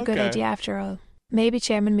isn't such a good Okay. idea after all. Maybe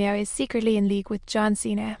Chairman Mao is secretly in league with John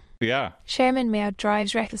Cena. Yeah. Chairman Mao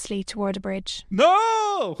drives recklessly toward a bridge.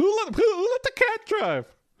 No! Who let the cat drive?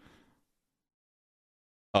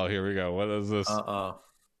 Oh, here we go. What is this? Wow.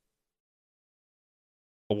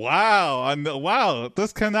 Wow.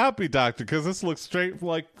 This cannot be Doctor, because this looks straight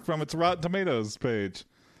like from its Rotten Tomatoes page.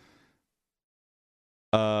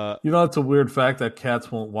 It's a weird fact that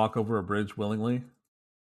cats won't walk over a bridge willingly.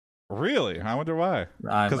 Really? I wonder why.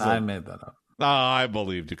 I made that up. Oh, I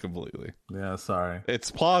believed you completely. Yeah, sorry.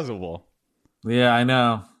 It's plausible. Yeah, I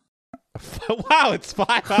know. Wow, it's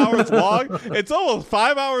 5 hours long? It's almost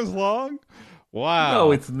 5 hours long? Wow.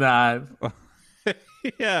 No, it's not.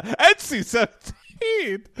 Yeah, NC-17.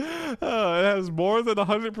 It has more than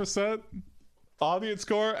 100% audience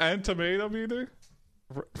score and tomato meter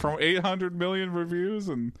from 800 million reviews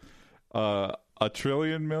and a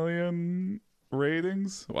trillion million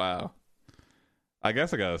ratings. Wow. I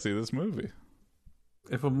guess I gotta see this movie.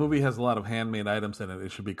 If a movie has a lot of handmade items in it,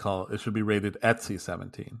 it should be rated Etsy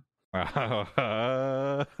 17. Hey.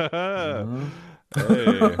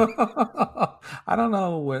 I don't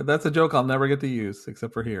know. That's a joke I'll never get to use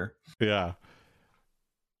except for here. Yeah.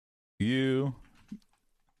 You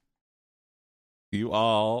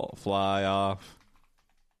all fly off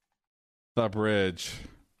the bridge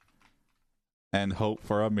and hope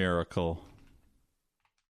for a miracle.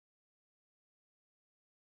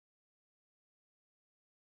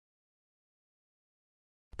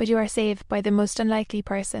 But you are saved by the most unlikely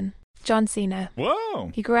person, John Cena. Whoa!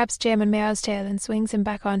 He grabs Chairman Mao's tail and swings him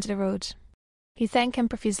back onto the road. He thank him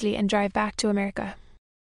profusely and drive back to America.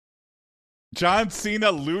 John Cena,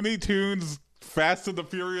 Looney Tunes, Fast and the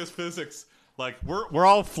Furious physics. Like, we're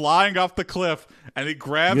all flying off the cliff, and he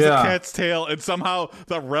grabs the cat's tail, and somehow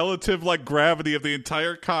the relative, gravity of the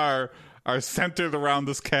entire car are centered around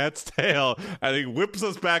this cat's tail, and he whips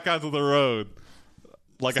us back onto the road.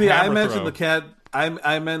 Like a hammer I imagine throw. the cat... I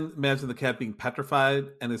imagine the cat being petrified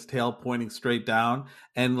and his tail pointing straight down,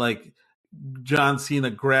 and John Cena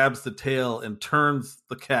grabs the tail and turns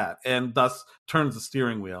the cat, and thus turns the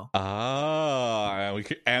steering wheel.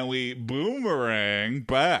 And we boomerang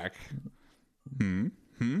back.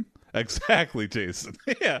 Exactly, Jason.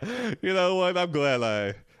 Yeah, you know what? I'm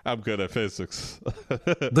glad I'm good at physics.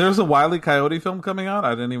 There's a Wile E. Coyote film coming out.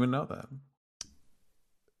 I didn't even know that.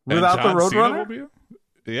 Without the Roadrunner?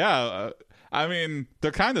 Yeah. I mean,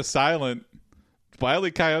 they're kind of silent. Wile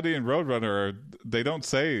E. Coyote and Roadrunner, they don't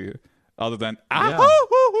say other than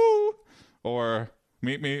ah-hoo-hoo-hoo or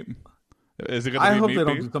meet meet. Is it going to be I hope meet they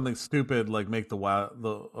don't meet? do something stupid like make the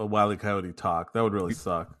Wile E. Coyote talk. That would really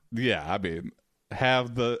suck. Yeah, I mean,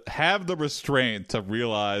 have the restraint to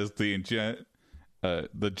realize the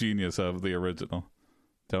genius of the original.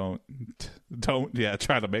 Don't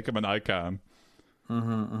try to make him an icon.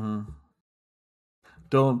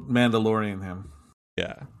 Don't Mandalorian him.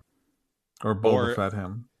 Yeah. Or Boba Fett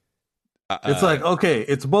him. It's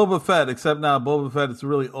it's Boba Fett, except now Boba Fett is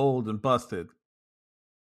really old and busted.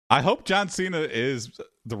 I hope John Cena is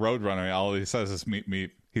the Roadrunner. All he says is meet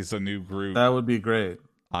meet. He's the new Groot. That would be great.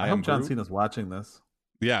 I hope John Groot. Cena's watching this.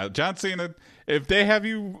 Yeah, John Cena, if they have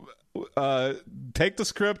you take the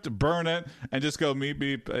script, burn it, and just go meet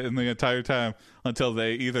meet in the entire time until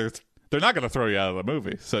they either... They're not going to throw you out of the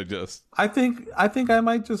movie, so just... I think I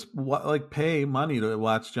might just pay money to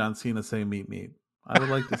watch John Cena say meet meet. I would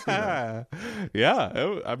like to see that.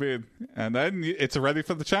 Yeah, I mean, and then it's ready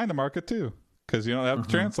for the China market too, because you don't have to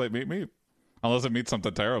translate meet meet unless it means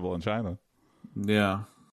something terrible in China. Yeah,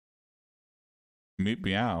 meet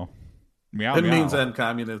meow, meow. It meow. means end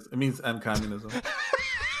communism. It means end communism.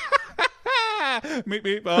 Meet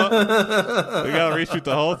meet. Oh, we gotta reshoot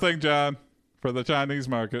the whole thing, John, for the Chinese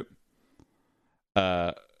market.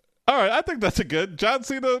 All right, I think that's a good. John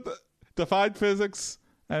Cena defied physics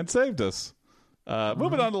and saved us.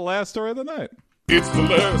 Moving on to the last story of the night. It's the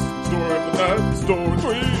last story of the night, story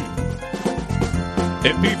 3.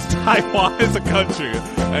 It means Taiwan is a country,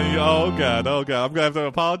 and oh god, I'm gonna have to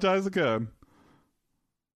apologize again.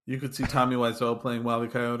 You could see Tommy Wiseau playing Wile E.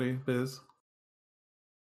 Coyote. Biz.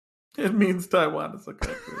 It means Taiwan is a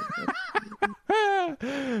country.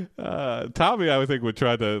 Tommy, I would think, would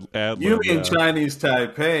try to add. You mean Chinese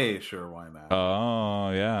Taipei? Sure, why not?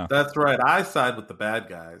 Oh yeah, that's right. I side with the bad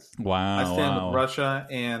guys. Wow, I stand with Russia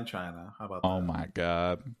and China. How about that? Oh my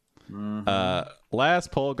god.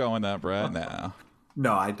 Last poll going up right now.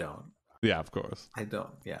 No, I don't. Yeah, of course. I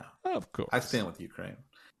don't. Yeah, of course. I stand with Ukraine.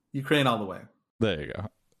 Ukraine all the way. There you go.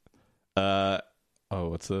 Oh,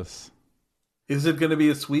 what's this? Is it going to be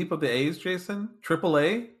a sweep of the A's, Jason? Triple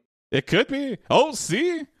A? It could be. Oh,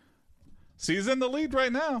 C. C's in the lead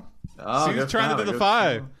right now. Oh, C's trying to do the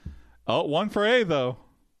 5. Oh, 1 for A, though.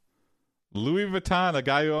 Louis Vuitton, a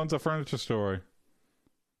guy who owns a furniture store,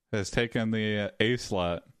 has taken the A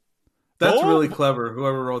slot. That's really clever.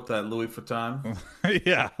 Whoever wrote that, Louis Vuitton.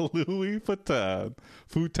 Yeah, Louis Vuitton.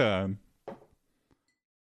 Futon.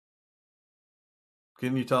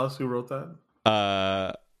 Can you tell us who wrote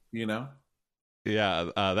that? You know? Yeah,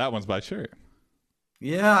 that one's by Sherry.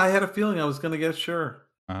 Yeah, I had a feeling I was going to guess sure.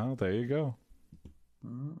 Oh, there you go.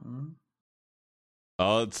 Mm-mm.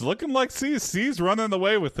 Oh, it's looking like C's running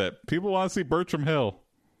away with it. People want to see Bertram Hill.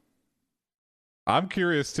 I'm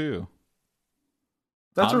curious too.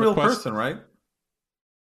 That's a real person, right?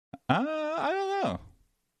 I don't know.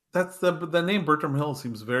 That's the name Bertram Hill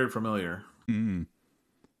seems very familiar. Mm.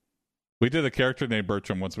 We did a character named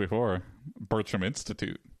Bertram once before. Bertram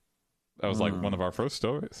Institute. That was like one of our first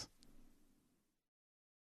stories.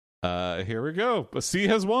 Here we go. C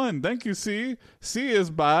has won. Thank you, C. C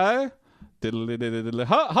is by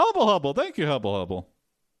Hubble Hubble. Thank you, Hubble Hubble.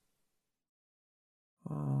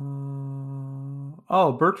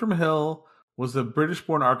 Bertram Hill was a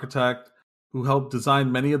British-born architect who helped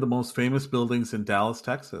design many of the most famous buildings in Dallas,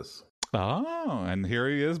 Texas. Oh, and here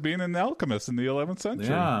he is being an alchemist in the 11th century.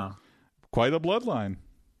 Yeah. Quite a bloodline.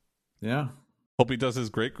 Yeah. Hope he does his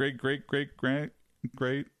great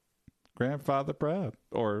grandfather proud,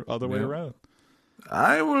 or other way around.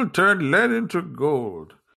 I will turn lead into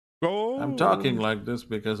gold. Gold. I'm talking like this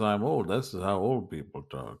because I'm old. This is how old people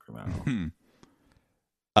talk now.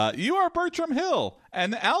 You are Bertram Hill,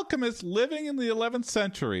 an alchemist living in the 11th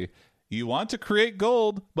century. You want to create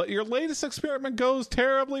gold, but your latest experiment goes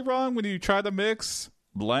terribly wrong when you try to mix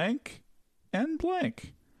blank and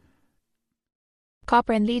blank.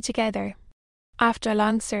 Copper and Lee together. After a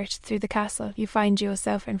long search through the castle, you find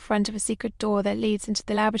yourself in front of a secret door that leads into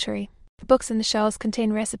the laboratory. The books on the shelves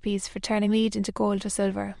contain recipes for turning lead into gold or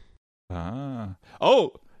silver.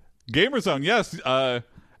 Oh, Gamerzone, yes. I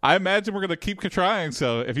imagine we're going to keep trying,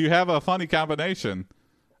 so if you have a funny combination,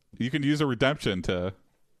 you can use a redemption to...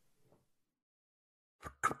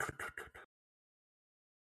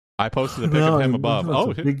 I posted a pic of him above.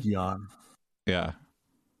 Oh, big yawn. Yeah.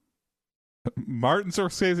 Martin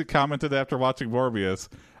Scorsese commented after watching Morbius,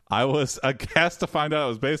 I was aghast to find out it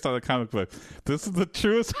was based on a comic book. This is the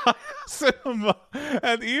truest cinema,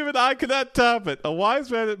 and even I cannot top it. A wise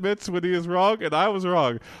man admits when he is wrong, and I was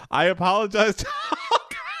wrong. I apologize to all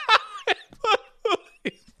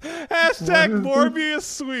Hashtag Morbius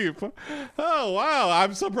sweep. Oh, wow.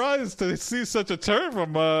 I'm surprised to see such a turn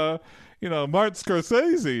from, Martin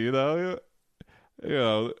Scorsese,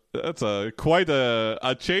 that's quite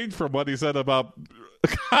a change from what he said about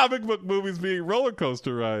comic book movies being roller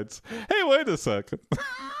coaster rides. Hey, wait a second.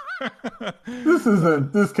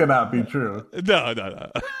 This cannot be true.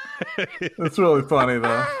 No. It's really funny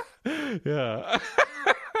though. Yeah.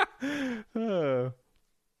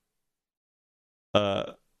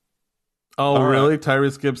 Really? Right.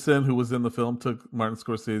 Tyrese Gibson, who was in the film, took Martin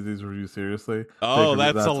Scorsese's review seriously. Oh,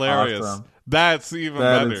 that's hilarious. Awesome. That's even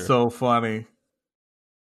better. That is so funny.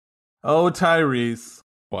 Oh, Tyrese.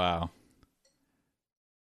 Wow.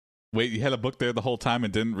 Wait, you had a book there the whole time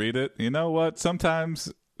and didn't read it? You know what?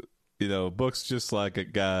 Sometimes, books just like a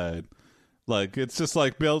guide. Like, it's just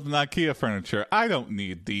like building IKEA furniture. I don't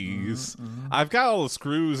need these. Mm-hmm. I've got all the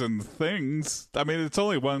screws and things. I mean, it's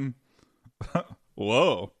only one.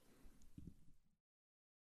 Whoa.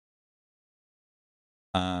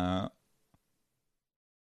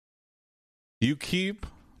 You keep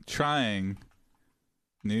trying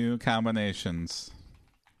new combinations,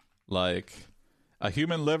 like a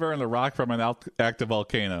human liver and a rock from an active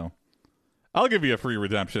volcano. I'll give you a free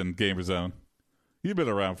redemption, Gamerzone. You've been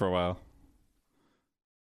around for a while.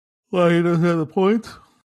 Well, you don't have the point.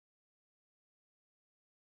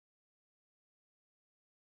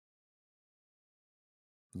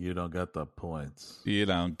 You don't get the points. You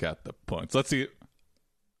don't get the points. Let's see.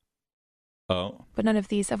 Oh. But none of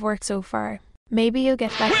these have worked so far. Maybe you'll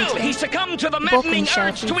get lucky today. Will he succumb to the maddening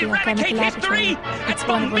urge to eradicate history at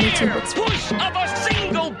the mere push of a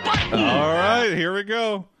single button? All right, here we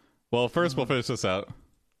go. Well, first we'll finish this out.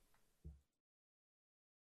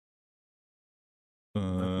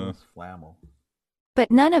 Flammel.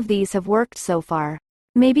 But none of these have worked so far.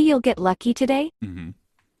 Maybe you'll get lucky today? Mm-hmm.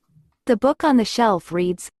 The book on the shelf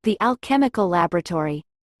reads, The Alchemical Laboratory.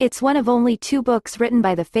 It's one of only 2 books written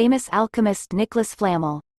by the famous alchemist Nicholas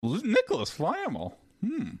Flamel. Nicholas Flamel?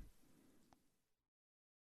 You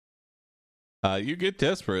get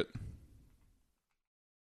desperate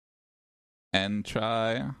and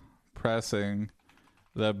try pressing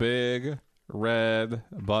the big red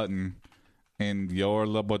button in your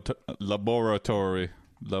laboratory.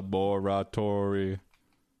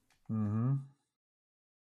 Mm-hmm.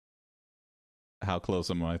 How close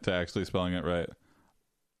am I to actually spelling it right?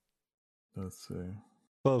 Let's see.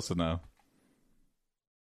 Close enough.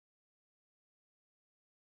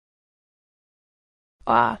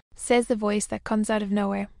 Ah, says the voice that comes out of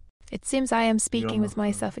nowhere. It seems I am speaking with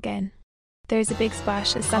myself again. There's a big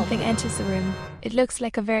splash as something enters the room. It looks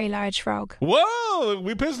like a very large frog. Whoa!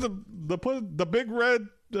 We pissed the big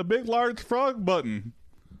large frog button.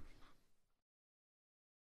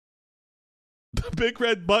 The big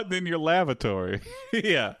red button in your lavatory.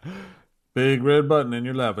 Yeah. Big red button in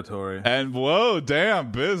your lavatory. And whoa,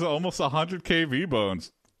 damn, Biz, almost 100 V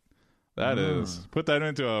bones. That is. Put that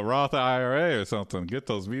into a Roth IRA or something. Get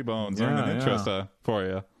those V bones earning interest for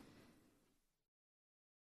you.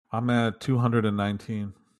 I'm at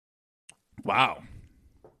 219. Wow.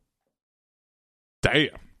 Damn.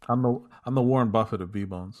 I'm the Warren Buffett of V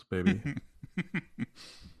bones, baby.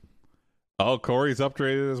 Oh, Corey's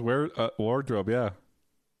upgraded his wardrobe, yeah.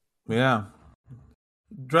 Yeah.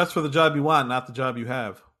 Dress for the job you want, not the job you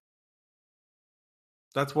have.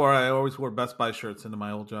 That's why I always wore Best Buy shirts into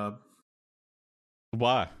my old job.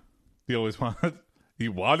 Why? You always wanted I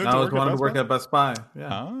always wanted to work at Best Buy.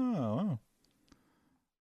 Yeah. Oh.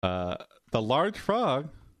 The large frog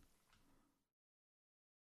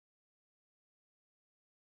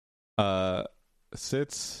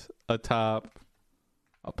sits atop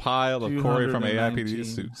a pile of Corey from AIPD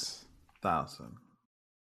suits. 1,000.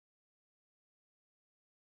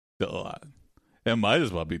 Still a lot. It might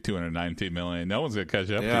as well be 219 million. No one's gonna catch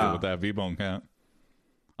up to you with that V-bone count,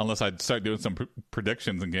 unless I start doing some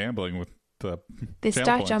predictions and gambling with the. They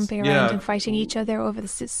start jumping around and fighting each other over the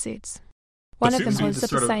suits. One of them holds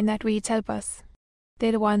up a sign that reads "Help us."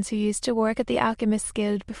 They're the ones who used to work at the Alchemist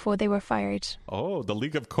Guild before they were fired. Oh, the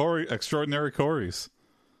League of Extraordinary Corys.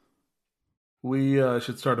 We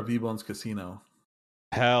should start a V-Bones casino.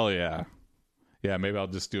 Hell yeah. Yeah, maybe I'll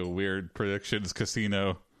just do a weird predictions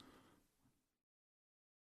casino.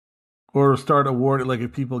 Or start awarding, like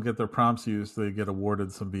if people get their prompts used, they get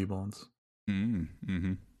awarded some V-Bones.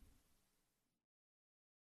 Mm-hmm.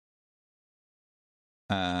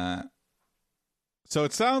 So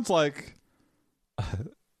it sounds like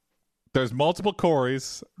there's multiple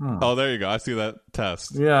Corys. Oh, there you go. I see that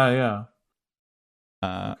test. Yeah.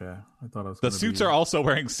 Okay, I thought it was. The suits are also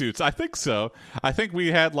wearing suits. I think so. I think we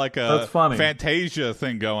had like a Fantasia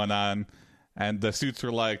thing going on, and the suits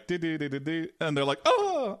were like, and they're like,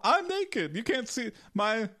 "Oh, I'm naked. You can't see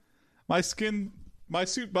my skin. My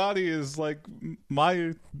suit body is like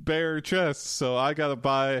my bare chest, so I gotta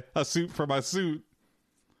buy a suit for my suit.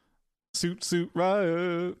 Suit,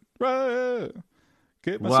 riot.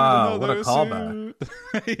 Get my suit another what a callback.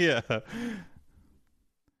 suit."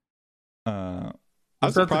 Yeah.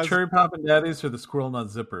 Is that the Cherry Poppin' Daddies or the Squirrel Nut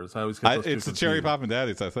Zippers? I always get those. It's the Cherry Poppin'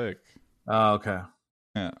 Daddies, I think. Oh, okay.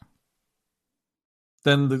 Yeah.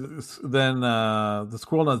 Then the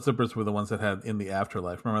Squirrel Nut Zippers were the ones that had "In the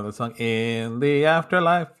Afterlife." Remember that song? In the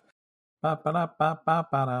Afterlife.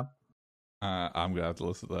 Ba-ba-da-ba-ba-ba-da. I'm gonna have to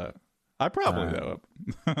listen to that. I probably know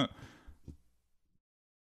it.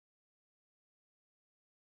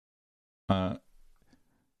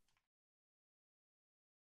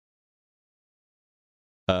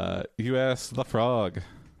 You asked the frog,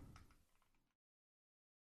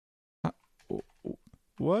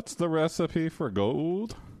 what's the recipe for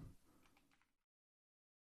gold?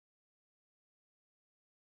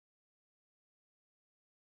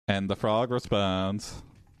 And the frog responds,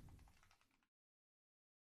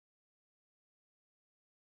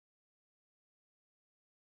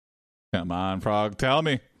 come on, frog, tell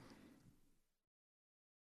me.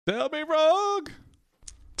 Tell me, frog.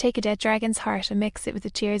 Take a dead dragon's heart and mix it with the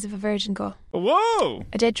tears of a virgin gull. Whoa!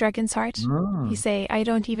 A dead dragon's heart? You say, I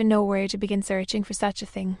don't even know where to begin searching for such a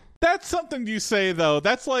thing. That's something you say, though.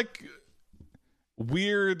 That's like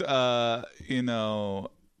weird, health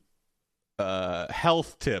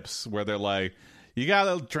tips where they're like, you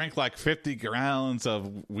gotta drink like 50 gallons of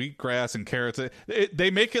wheatgrass and carrots. They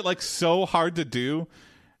make it like so hard to do,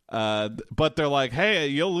 but they're like, hey,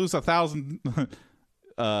 you'll lose 1,000...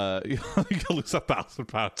 you'll lose 1,000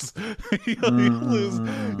 pounds.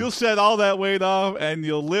 You'll shed all that weight off, and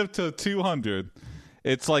you'll live to 200.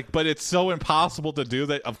 It's like, but it's so impossible to do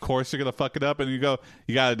that. Of course, you're gonna fuck it up, and you got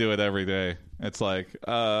to do it every day. It's like,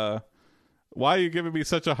 why are you giving me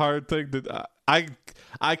such a hard thing? I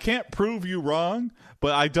can't prove you wrong,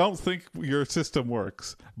 but I don't think your system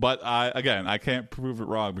works. But I can't prove it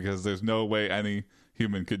wrong because there's no way any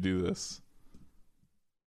human could do this.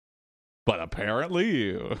 But apparently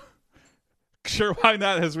you. Sure, why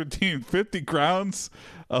not has redeemed 50 crowns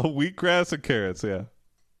of wheatgrass and carrots, yeah.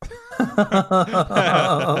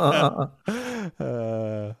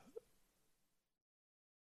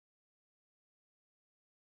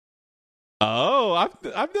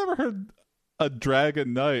 I've never heard a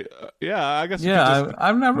dragon knight. Yeah, I guess you could just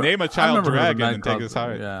I've never name a child I've never heard of dragon knight and take called- his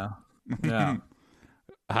heart. Yeah.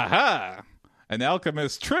 Ha! An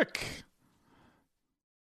alchemist trick.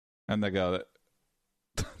 And they got it.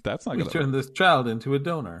 That's not We gonna turned this child into a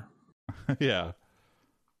donor. yeah.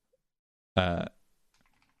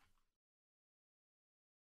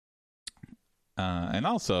 And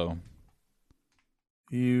also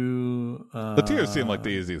You the tears seem like the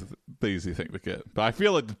easy thing to get, but I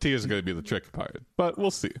feel like the tears are going to be the tricky part. But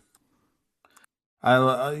we'll see.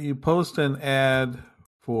 you post an ad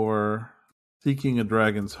for seeking a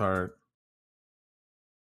dragon's heart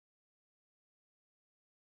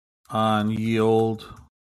on ye old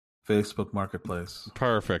Facebook Marketplace.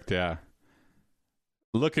 Perfect. Yeah.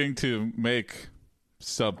 Looking to make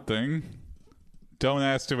something. Don't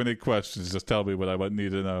ask too many questions. Just tell me what I would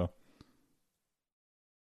need to know.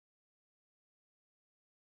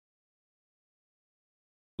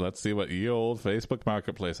 Let's see what ye old Facebook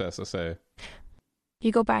Marketplace has to say.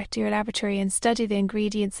 You go back to your laboratory and study the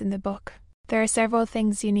ingredients in the book. There are several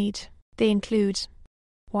things you need. They include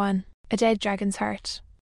 1. A dead dragon's heart.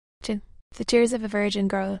 2. The tears of a virgin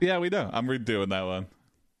girl. Yeah, we know. I'm redoing that one.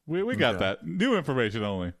 We got Okay. that. New information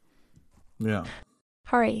only. Yeah.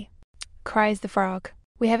 Hurry, cries the frog.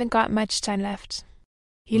 We haven't got much time left.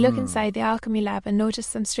 You look inside the alchemy lab and notice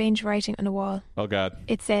some strange writing on the wall. Oh, God.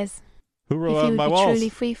 It says, Who wrote if you on my be walls? truly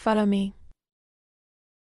free, follow me.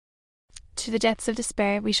 To the depths of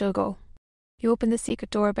despair we shall go. You open the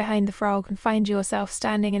secret door behind the frog and find yourself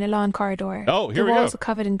standing in a long corridor. Oh, here the we go. walls are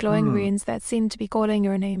covered in glowing runes that seem to be calling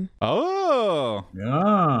your name. Oh!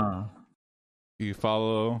 Yeah. You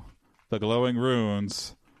follow the glowing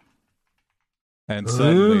runes. And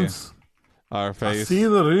suddenly, Runes. our I face see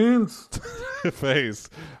the runes. face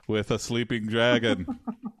with a sleeping dragon.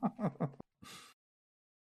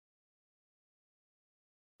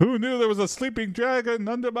 Who knew there was a sleeping dragon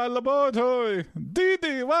under my laboratory?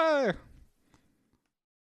 Dee, why?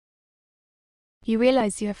 You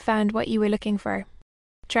realize you have found what you were looking for.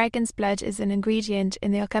 Dragon's blood is an ingredient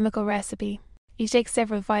in the alchemical recipe. You take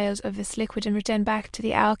several vials of this liquid and return back to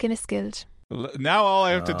the Alchemist Guild. Now all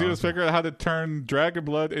I have to do is figure out how to turn dragon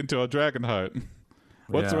blood into a dragon heart.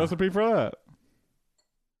 What's the Yeah. recipe for that?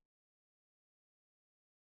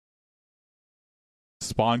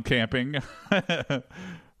 Spawn camping.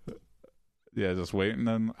 Yeah, just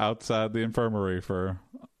waiting outside the infirmary for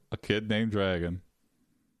a kid named Dragon.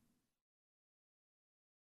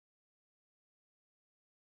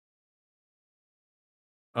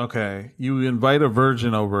 Okay. You invite a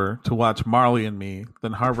virgin over to watch Marley and Me,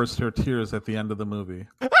 then harvest her tears at the end of the movie.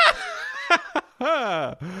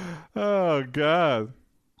 Oh, God.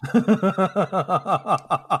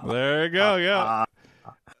 There you go. Yeah.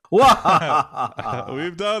 Wow.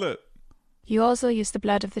 We've done it. You also use the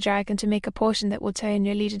blood of the dragon to make a potion that will turn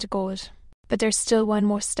your lead into gold. But there's still one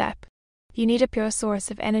more step. You need a pure source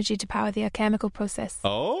of energy to power the alchemical process.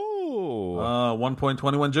 Oh.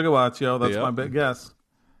 1.21 gigawatts, yo. That's Yep. my big guess.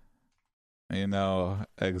 You know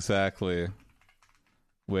exactly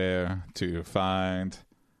where to find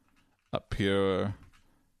a pure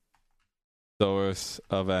source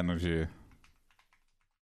of energy.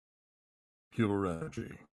 Pure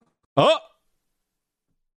energy. Oh,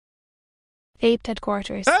 Aped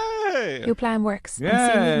headquarters. hey! Your plan works, and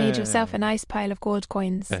soon you've made Yay. yourself a nice pile of gold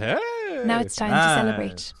coins. Hey! Now it's time to Nice.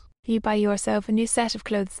 celebrate. You buy yourself a new set of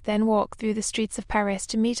clothes, then walk through the streets of Paris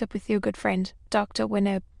to meet up with your good friend, Dr.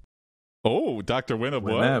 Wineb. Oh, Dr. Winnob,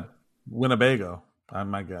 what? Winnebago,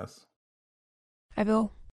 I'm my guess.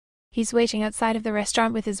 Abo. He's waiting outside of the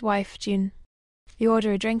restaurant with his wife, June. You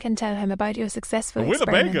order a drink and tell him about your successful A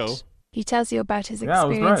Winnebago? experiment. He tells you about his Yeah, I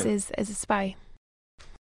was right. experiences as a spy.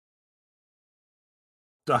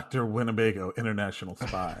 Dr. Winnebago, international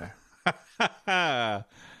spy.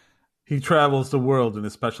 He travels the world in a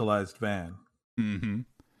specialized van. Mm-hmm.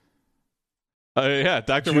 Yeah,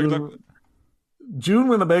 Dr. Winnob. June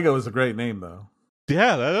Winnebago is a great name, though.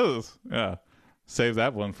 Yeah, that is. Yeah. Save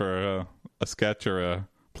that one for a sketch or a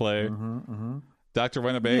play. Dr.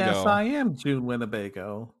 Winnebago. Yes, I am June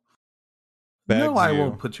Winnebago. begs No, I you.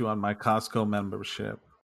 won't put you on my Costco membership.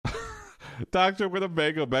 Dr.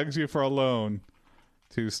 Winnebago begs you for a loan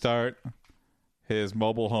to start his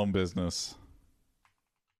mobile home business.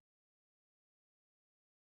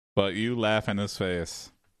 But you laugh in his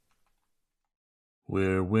face.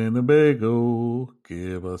 We're Winnebago.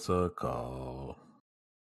 Give us a call.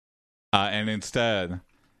 And instead,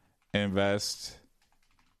 invest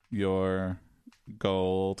your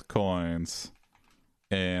gold coins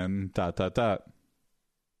in ... A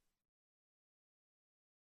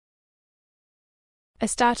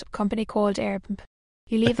startup company called Airbnb.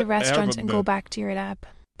 You leave the restaurant and go Airbnb. back to your lab.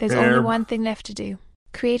 There's only one thing left to do.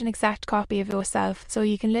 Create an exact copy of yourself so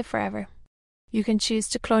you can live forever. You can choose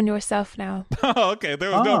to clone yourself now. Oh, okay. There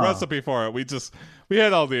was no recipe for it. We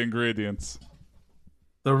had all the ingredients.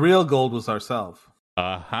 The real gold was ourselves.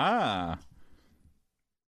 Aha.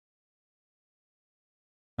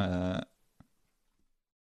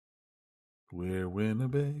 We're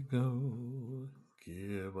Winnebago.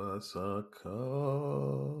 Give us a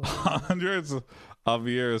call. Hundreds of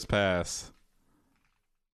years pass,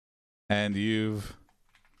 and you've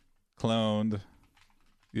cloned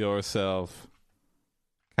yourself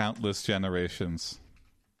countless generations.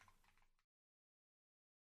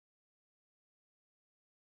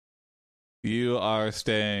 You are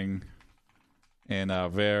staying in a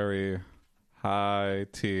very high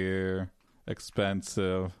tier,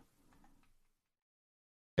 expensive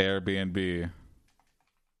Airbnb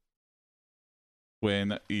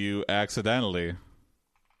when you accidentally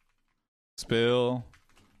spill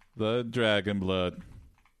the dragon blood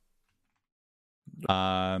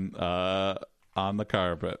on the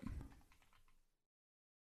carpet.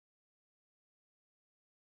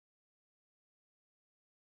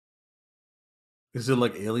 Is it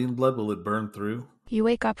like alien blood? Will it burn through? You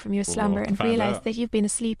wake up from your slumber have to and find realize out. that you've been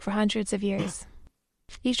asleep for hundreds of years.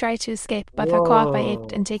 You try to escape, but are caught by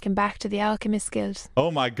it and taken back to the Alchemist Guild.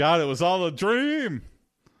 Oh my god, it was all a dream!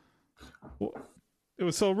 It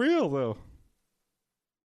was so real, though.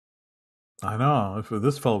 I know.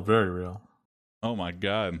 This felt very real. Oh my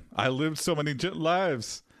god. I lived so many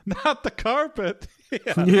lives. Not the carpet!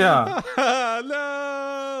 Yeah.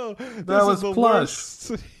 No! That was the plush.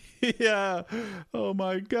 worst. Yeah. Oh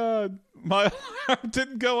my god. My alarm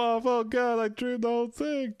didn't go off. Oh god, I dreamed the whole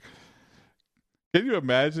thing. Can you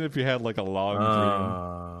imagine if you had like a long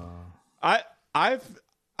dream?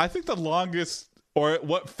 I think the longest, or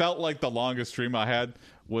what felt like the longest dream I had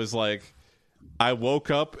was like I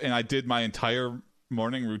woke up and I did my entire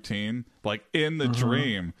morning routine like in the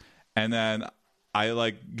dream, and then I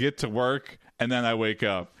like get to work and then I wake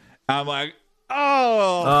up. I'm like,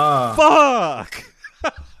 oh fuck.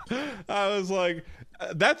 I was like,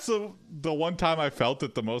 that's the one time I felt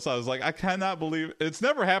it the most. I was like, I cannot believe it's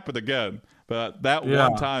never happened again. But that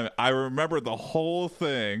one time, I remember the whole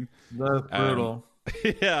thing. That's brutal.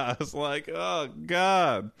 Yeah, I was like, oh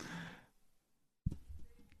god.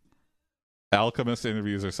 Alchemist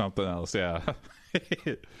interviews or something else. Yeah.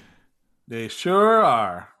 They sure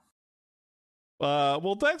are.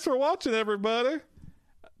 Well, thanks for watching, everybody.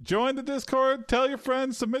 Join the Discord, tell your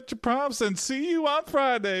friends, submit your prompts, and see you on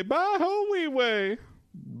Friday. Bye, ho wee way.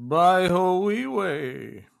 Bye, ho wee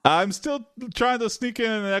way. I'm still trying to sneak in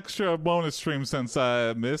an extra bonus stream since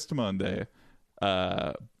I missed Monday.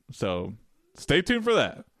 So stay tuned for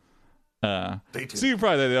that. Stay tuned. See you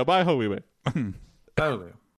Friday, though. Bye, ho wee way. Totally.